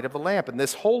and the light of the lamp. And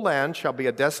this whole land shall be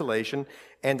a desolation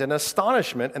and an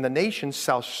astonishment, and the nations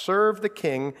shall serve the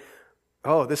king.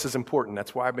 Oh, this is important.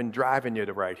 That's why I've been driving you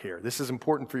to right here. This is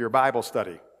important for your Bible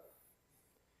study.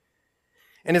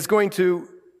 And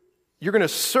you're going to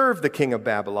serve the king of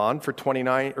Babylon for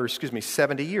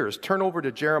 70 years. Turn over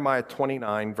to Jeremiah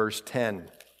 29, verse 10.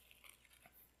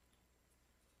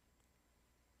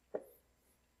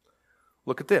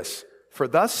 Look at this. For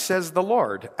thus says the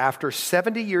Lord, after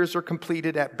 70 years are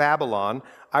completed at Babylon,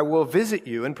 I will visit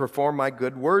you and perform my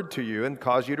good word to you and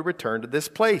cause you to return to this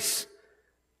place.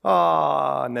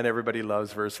 And then everybody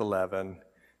loves verse 11.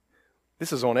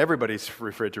 This is on everybody's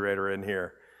refrigerator in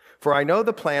here. For I know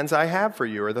the plans I have for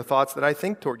you are the thoughts that I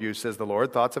think toward you, says the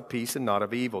Lord, thoughts of peace and not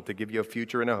of evil, to give you a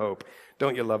future and a hope.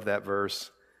 Don't you love that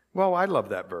verse? Well, I love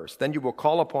that verse. Then you will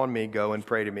call upon me, go and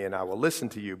pray to me, and I will listen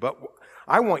to you. But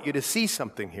I want you to see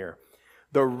something here.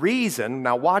 The reason,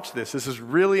 now watch this is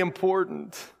really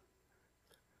important.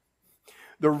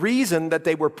 The reason that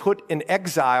they were put in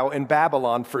exile in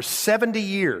Babylon for 70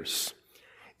 years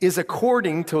is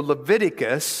according to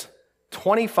Leviticus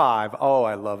 25. Oh,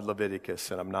 I love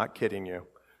Leviticus, and I'm not kidding you.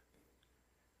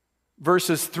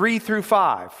 Verses 3 through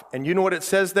 5. And you know what it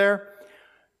says there?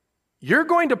 You're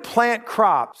going to plant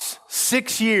crops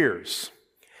 6 years.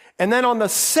 And then on the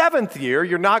 7th year,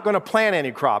 you're not going to plant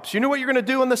any crops. You know what you're going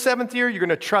to do on the 7th year? You're going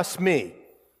to trust me.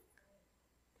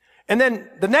 And then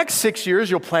the next 6 years,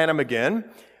 you'll plant them again.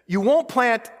 You won't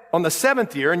plant on the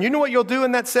 7th year. And you know what you'll do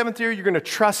in that 7th year? You're going to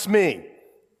trust me.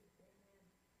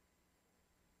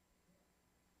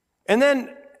 And then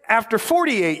after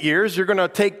 48 years, you're going to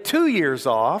take 2 years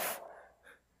off.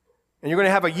 And you're going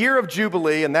to have a year of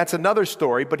Jubilee, and that's another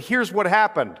story. But here's what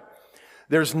happened.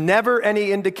 There's never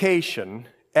any indication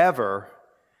ever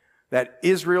that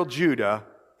Israel, Judah,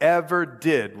 ever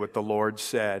did what the Lord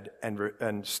said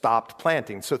and stopped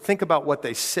planting. So think about what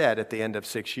they said at the end of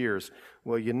 6 years.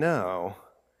 Well, you know,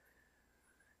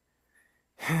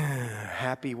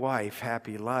 happy wife,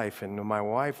 happy life, and my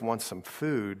wife wants some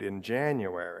food in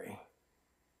January.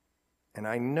 And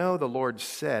I know the Lord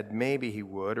said maybe he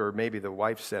would, or maybe the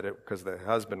wife said it because the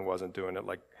husband wasn't doing it.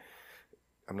 Like,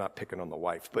 I'm not picking on the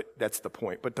wife, but that's the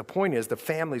point. But the point is the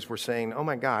families were saying, oh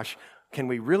my gosh, can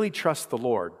we really trust the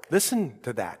Lord? Listen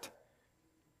to that.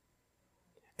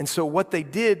 And so what they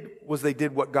did was they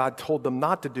did what God told them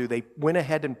not to do. They went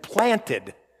ahead and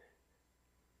planted.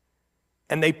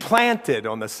 And they planted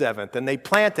on the 7th, and they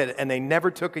planted, and they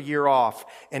never took a year off.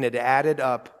 And it added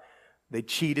up. They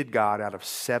cheated God out of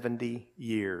 70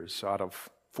 years, out of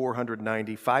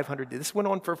 490, 500. This went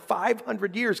on for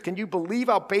 500 years. Can you believe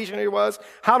how patient he was?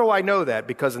 How do I know that?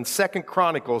 Because in 2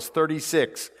 Chronicles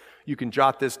 36, you can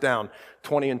jot this down,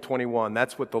 20 and 21,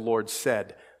 that's what the Lord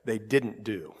said they didn't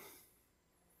do.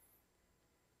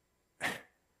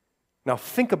 Now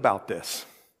think about this.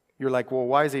 You're like, well,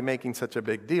 why is he making such a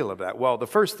big deal of that? Well, the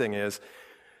first thing is,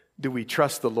 do we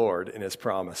trust the Lord in his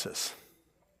promises?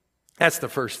 That's the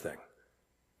first thing.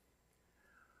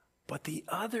 But the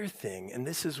other thing, and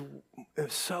this is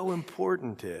so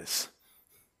important, is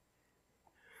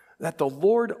that the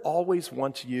Lord always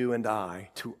wants you and I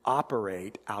to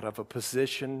operate out of a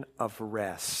position of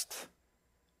rest.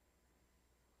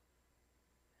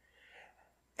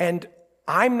 And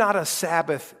I'm not a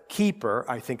Sabbath keeper.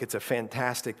 I think it's a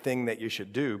fantastic thing that you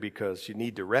should do because you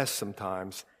need to rest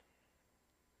sometimes.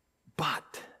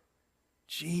 But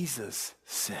Jesus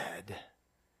said,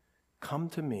 come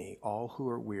to me, all who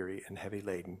are weary and heavy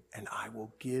laden, and I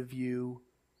will give you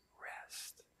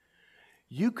rest.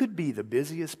 You could be the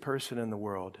busiest person in the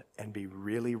world and be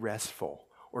really restful.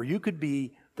 Or you could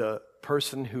be the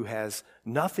person who has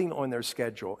nothing on their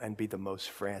schedule and be the most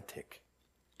frantic.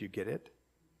 Do you get it?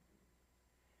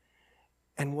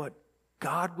 And what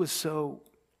God was so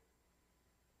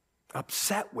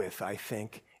upset with, I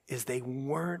think, is they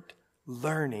weren't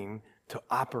learning to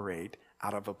operate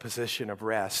out of a position of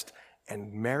rest.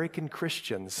 And American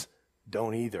Christians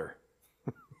don't either.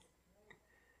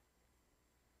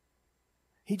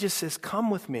 He just says, come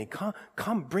with me.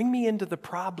 Come, bring me into the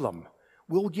problem.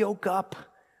 We'll yoke up.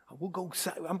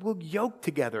 We'll yoke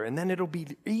together, and then it'll be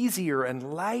easier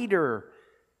and lighter.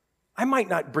 I might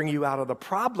not bring you out of the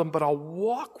problem, but I'll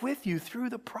walk with you through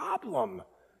the problem.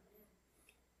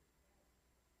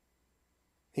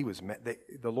 The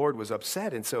Lord was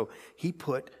upset, and so he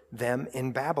put them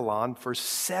in Babylon for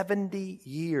 70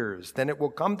 years. Then it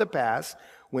will come to pass,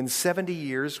 when 70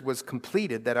 years was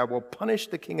completed, that I will punish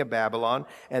the king of Babylon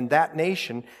and that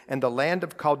nation and the land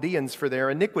of Chaldeans for their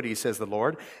iniquity, says the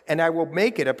Lord, and I will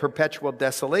make it a perpetual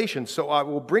desolation. So I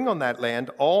will bring on that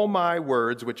land all my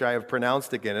words which I have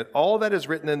pronounced against it, all that is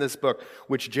written in this book,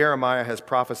 which Jeremiah has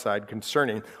prophesied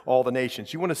concerning all the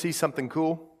nations. You want to see something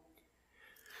cool?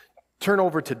 Turn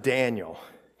over to Daniel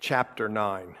chapter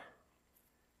 9.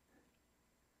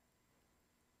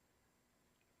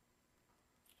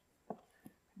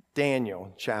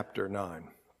 Daniel chapter 9.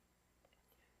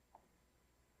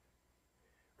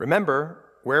 Remember,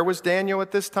 where was Daniel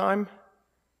at this time?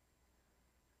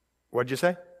 What'd you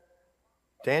say?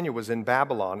 Daniel was in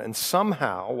Babylon, and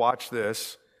somehow, watch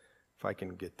this, if I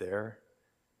can get there.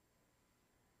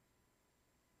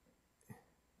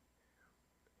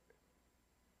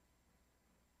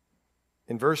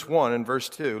 In verse 1 and verse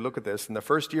 2, look at this. In the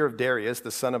first year of Darius,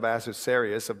 the son of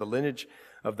Ahasuerus, of the lineage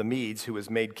of the Medes, who was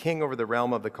made king over the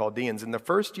realm of the Chaldeans, in the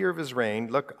first year of his reign,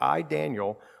 look, I,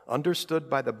 Daniel, understood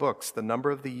by the books the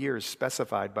number of the years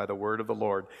specified by the word of the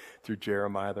Lord through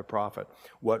Jeremiah the prophet.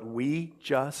 What we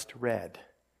just read,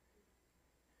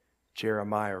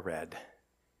 Jeremiah read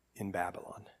in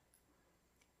Babylon.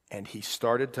 And he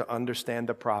started to understand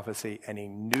the prophecy, and he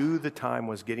knew the time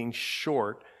was getting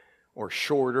short or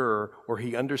shorter, or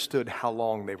he understood how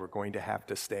long they were going to have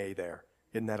to stay there.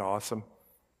 Isn't that awesome?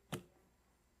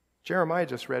 Daniel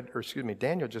just read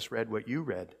what you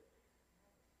read.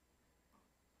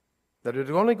 That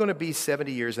it's only going to be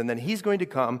 70 years, and then he's going to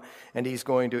come, and he's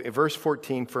going to, verse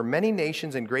 14, for many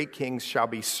nations and great kings shall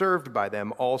be served by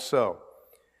them also.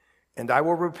 And I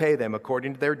will repay them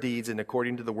according to their deeds and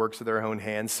according to the works of their own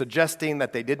hands, suggesting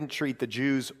that they didn't treat the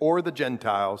Jews or the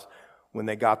Gentiles when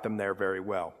they got them there very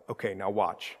well. Okay, now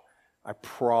watch. I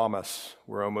promise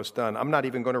we're almost done. I'm not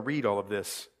even going to read all of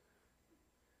this.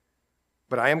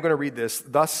 But I am going to read this.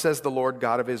 Thus says the Lord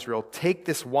God of Israel, take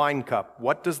this wine cup.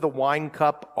 What does the wine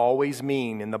cup always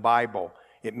mean in the Bible?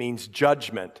 It means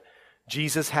judgment.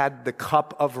 Jesus had the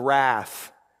cup of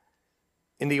wrath.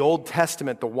 In the Old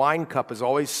Testament, the wine cup is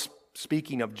always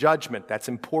speaking of judgment. That's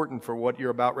important for what you're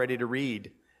about ready to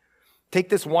read. Take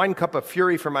this wine cup of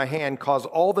fury from my hand, cause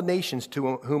all the nations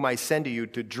to whom I send to you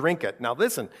to drink it. Now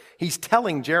listen, he's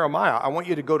telling Jeremiah, I want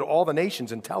you to go to all the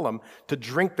nations and tell them to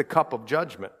drink the cup of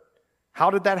judgment. How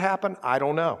did that happen? I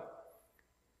don't know.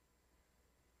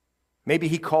 Maybe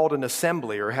he called an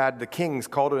assembly or had the kings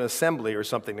called an assembly or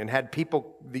something and had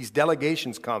people, these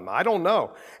delegations come. I don't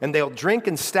know. And they'll drink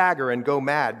and stagger and go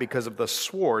mad because of the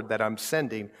sword that I'm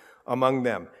sending among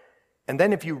them. And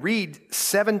then if you read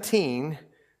 17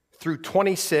 through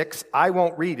 26, I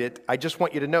won't read it. I just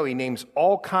want you to know he names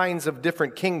all kinds of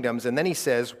different kingdoms. And then he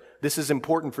says, this is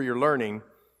important for your learning.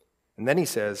 And then he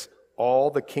says,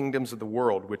 all the kingdoms of the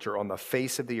world which are on the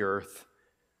face of the earth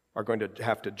are going to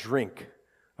have to drink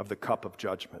of the cup of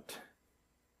judgment.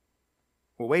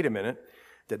 Well, wait a minute.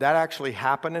 Did that actually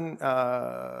happen in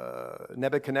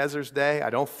Nebuchadnezzar's day? I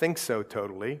don't think so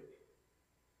totally.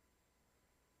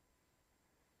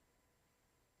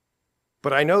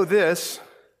 But I know this.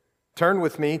 Turn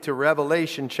with me to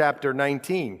Revelation chapter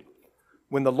 19.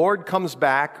 When the Lord comes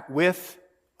back with,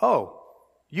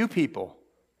 you people.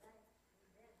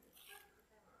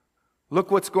 Look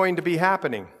what's going to be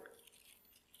happening.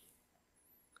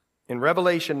 In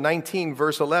Revelation 19,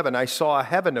 verse 11, I saw a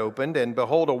heaven opened, and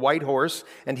behold, a white horse,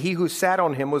 and he who sat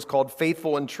on him was called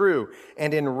Faithful and True.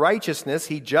 And in righteousness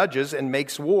he judges and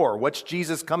makes war. What's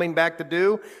Jesus coming back to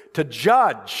do? To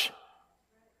judge.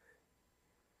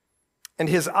 And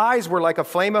his eyes were like a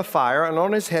flame of fire, and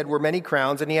on his head were many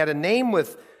crowns, and he had a name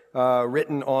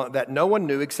written on that no one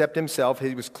knew except himself.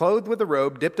 He was clothed with a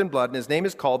robe dipped in blood, and his name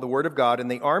is called the Word of God. And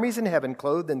the armies in heaven,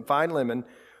 clothed in fine linen,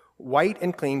 white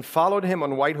and clean, followed him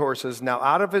on white horses. Now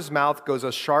out of his mouth goes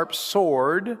a sharp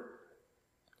sword,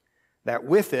 that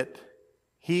with it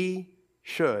he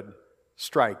should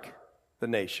strike the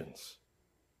nations.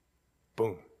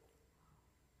 Boom.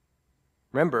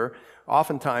 Remember,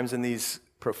 oftentimes in these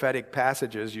prophetic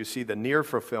passages, you see the near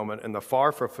fulfillment and the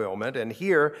far fulfillment. And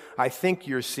here, I think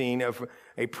you're seeing of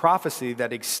a prophecy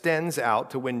that extends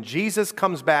out to when Jesus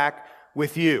comes back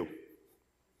with you.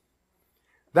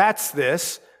 That's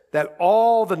this, that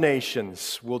all the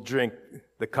nations will drink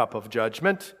the cup of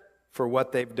judgment for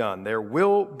what they've done. There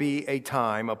will be a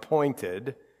time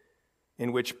appointed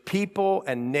in which people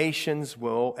and nations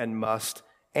will and must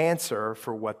answer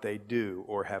for what they do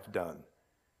or have done.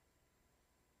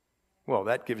 Well,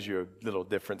 that gives you a little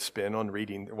different spin on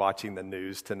watching the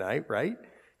news tonight, right?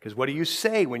 Because what do you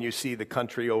say when you see the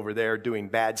country over there doing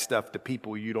bad stuff to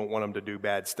people you don't want them to do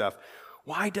bad stuff?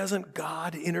 Why doesn't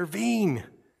God intervene?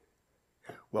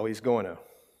 Well, he's going to.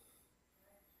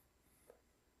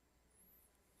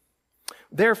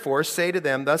 Therefore, say to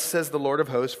them, thus says the Lord of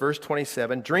hosts, verse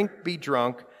 27, drink, be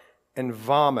drunk, and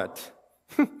vomit.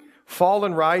 Fall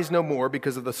and rise no more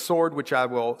because of the sword which I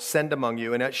will send among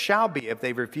you. And it shall be, if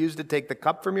they refuse to take the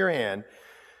cup from your hand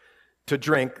to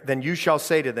drink, then you shall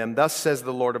say to them, thus says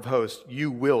the Lord of hosts,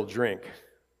 you will drink.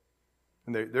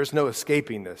 And there's no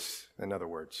escaping this, in other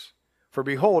words. For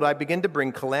behold, I begin to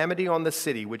bring calamity on the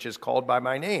city which is called by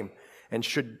my name. And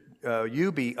should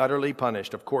you be utterly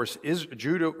punished. Of course,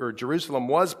 Jerusalem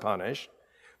was punished.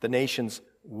 The nations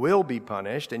will be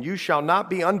punished, and you shall not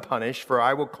be unpunished, for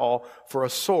I will call for a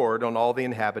sword on all the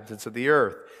inhabitants of the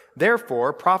earth.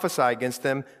 Therefore, prophesy against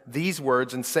them these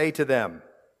words and say to them,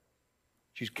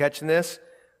 you catching this?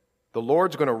 The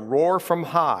Lord's going to roar from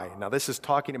high. Now, this is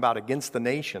talking about against the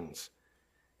nations.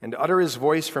 And utter his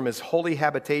voice from his holy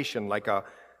habitation like a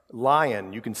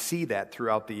lion. You can see that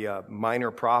throughout the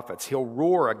minor prophets. He'll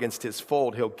roar against his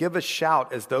fold. He'll give a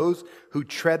shout as those who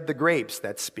tread the grapes.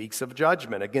 That speaks of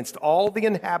judgment against all the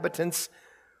inhabitants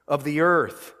of the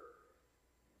earth.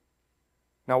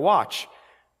 Now watch.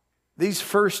 These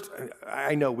first,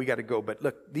 I know we got to go, but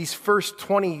look, these first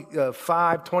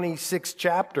 25, 26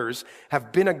 chapters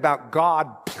have been about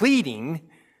God pleading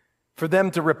for them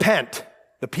to repent,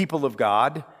 the people of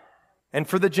God, and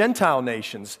for the Gentile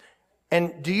nations.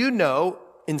 And do you know,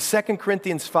 in 2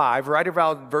 Corinthians 5, right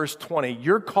around verse 20,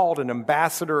 you're called an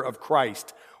ambassador of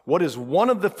Christ. What is one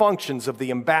of the functions of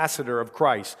the ambassador of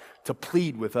Christ? To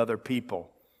plead with other people,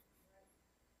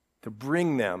 to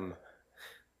bring them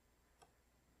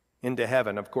into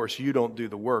heaven. Of course, you don't do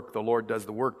the work. The Lord does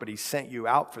the work, but he sent you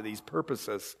out for these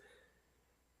purposes.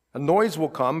 A noise will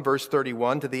come, verse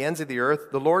 31, to the ends of the earth.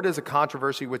 The Lord is a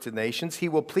controversy with the nations. He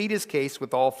will plead his case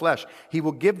with all flesh. He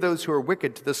will give those who are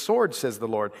wicked to the sword, says the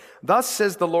Lord. Thus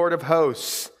says the Lord of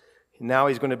hosts. Now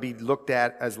he's going to be looked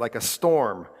at as like a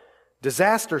storm.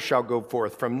 Disaster shall go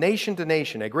forth from nation to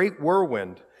nation, a great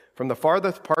whirlwind from the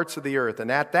farthest parts of the earth.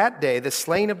 And at that day, the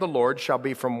slain of the Lord shall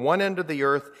be from one end of the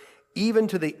earth even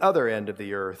to the other end of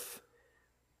the earth.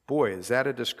 Boy, is that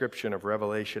a description of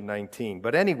Revelation 19.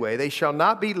 But anyway, they shall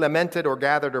not be lamented or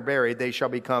gathered or buried. They shall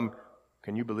become,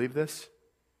 can you believe this?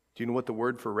 Do you know what the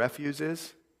word for refuse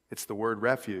is? It's the word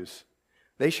refuse.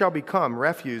 They shall become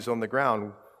refuse on the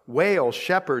ground. Wail,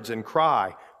 shepherds, and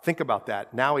cry. Think about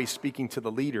that. Now he's speaking to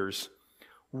the leaders.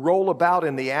 Roll about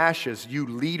in the ashes, you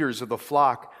leaders of the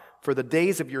flock. For the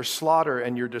days of your slaughter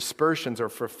and your dispersions are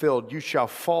fulfilled. You shall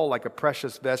fall like a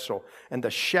precious vessel, and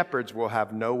the shepherds will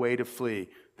have no way to flee.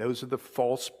 Those are the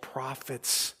false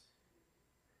prophets.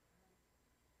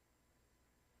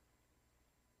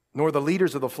 Nor the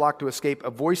leaders of the flock to escape. A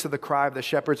voice of the cry of the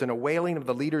shepherds and a wailing of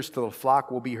the leaders to the flock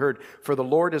will be heard. For the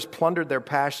Lord has plundered their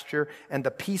pasture, and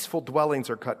the peaceful dwellings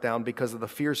are cut down because of the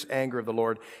fierce anger of the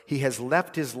Lord. He has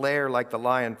left his lair like the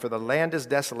lion, for the land is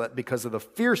desolate because of the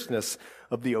fierceness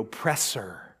of the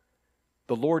oppressor.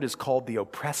 The Lord is called the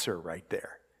oppressor right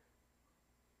there.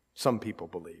 Some people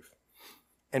believe.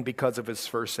 And because of his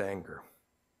fierce anger,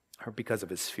 or because of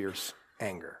his fierce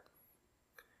anger.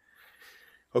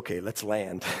 Okay, let's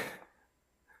land.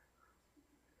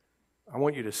 I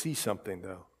want you to see something,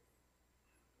 though.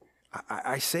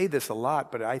 I say this a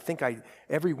lot, but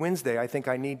every Wednesday, I think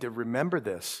I need to remember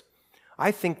this.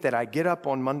 I think that I get up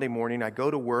on Monday morning, I go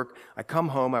to work, I come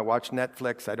home, I watch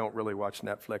Netflix. I don't really watch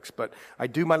Netflix, but I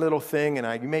do my little thing, and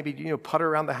I maybe putter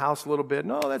around the house a little bit.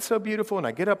 And, oh, that's so beautiful. And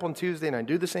I get up on Tuesday, and I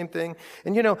do the same thing.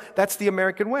 And, that's the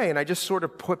American way. And I just sort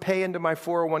of pay into my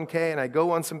 401k, and I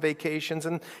go on some vacations.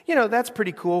 And, that's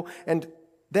pretty cool. And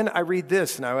then I read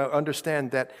this, and I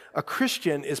understand that a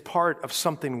Christian is part of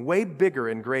something way bigger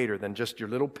and greater than just your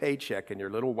little paycheck and your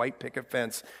little white picket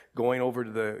fence going over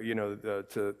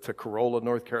to to Corolla,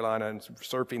 North Carolina, and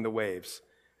surfing the waves.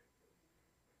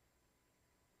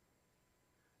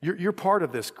 You're part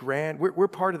of this we're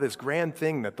part of this grand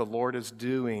thing that the Lord is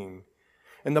doing.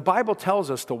 And the Bible tells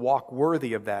us to walk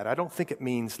worthy of that. I don't think it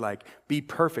means like be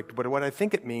perfect, but what I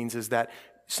think it means is that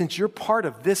since you're part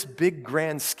of this big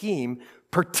grand scheme,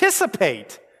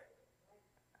 participate.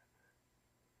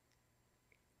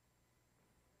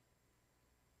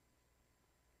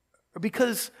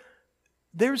 Because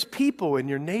there's people in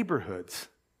your neighborhoods,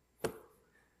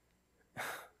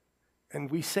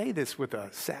 and we say this with a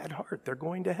sad heart, they're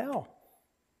going to hell.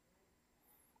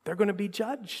 They're going to be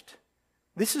judged.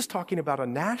 This is talking about a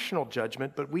national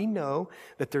judgment, but we know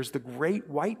that there's the great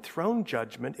white throne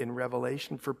judgment in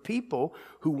Revelation for people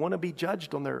who want to be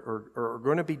judged on or are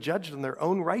going to be judged on their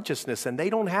own righteousness, and they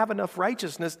don't have enough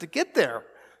righteousness to get there.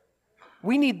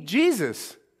 We need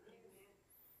Jesus.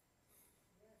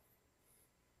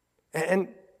 And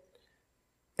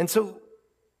so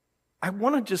I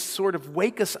want to just sort of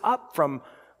wake us up from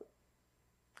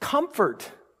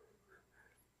comfort.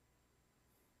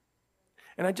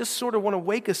 And I just sort of want to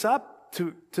wake us up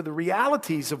to the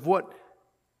realities of what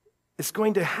is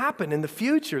going to happen in the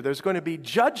future. There's going to be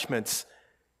judgments.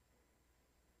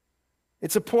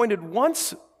 It's appointed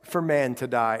once for man to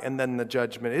die and then the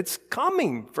judgment. It's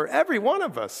coming for every one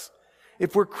of us.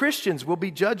 If we're Christians, we'll be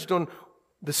judged on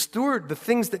the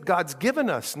things that God's given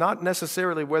us, not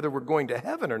necessarily whether we're going to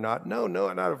heaven or not. No,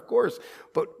 not of course.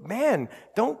 But man,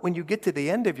 don't, when you get to the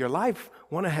end of your life,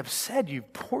 want to have said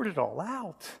you've poured it all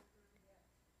out.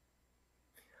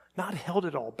 Not held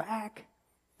it all back.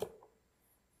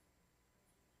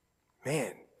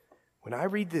 Man, when I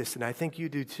read this, and I think you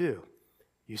do too,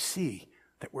 you see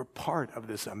that we're part of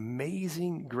this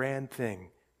amazing grand thing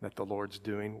that the Lord's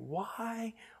doing.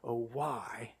 Why, oh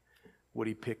why, would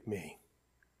he pick me?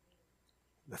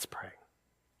 Let's pray.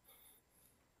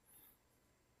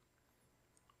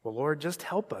 Well, Lord, just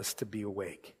help us to be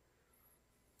awake.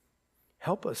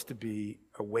 Help us to be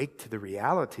awake to the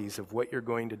realities of what you're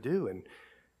going to do and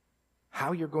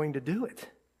how you're going to do it.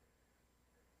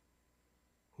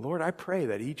 Lord, I pray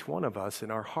that each one of us in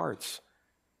our hearts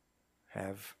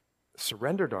have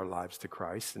surrendered our lives to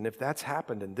Christ. And if that's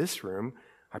happened in this room,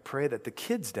 I pray that the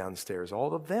kids downstairs,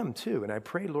 all of them too. And I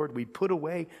pray, Lord, we put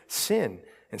away sin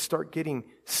and start getting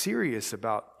serious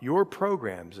about your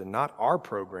programs and not our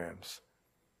programs.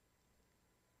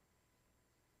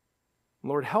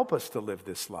 Lord, help us to live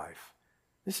this life.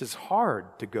 This is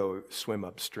hard to go swim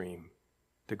upstream,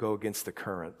 to go against the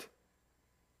current.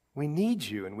 We need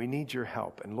you and we need your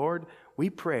help. And Lord, we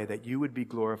pray that you would be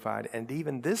glorified. And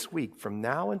even this week, from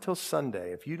now until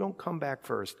Sunday, if you don't come back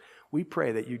first, we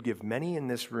pray that you'd give many in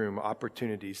this room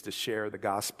opportunities to share the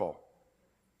gospel.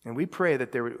 And we pray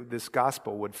that this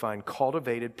gospel would find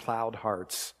cultivated, plowed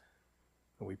hearts.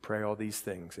 And we pray all these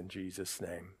things in Jesus'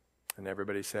 name. And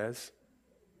everybody says,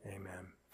 amen.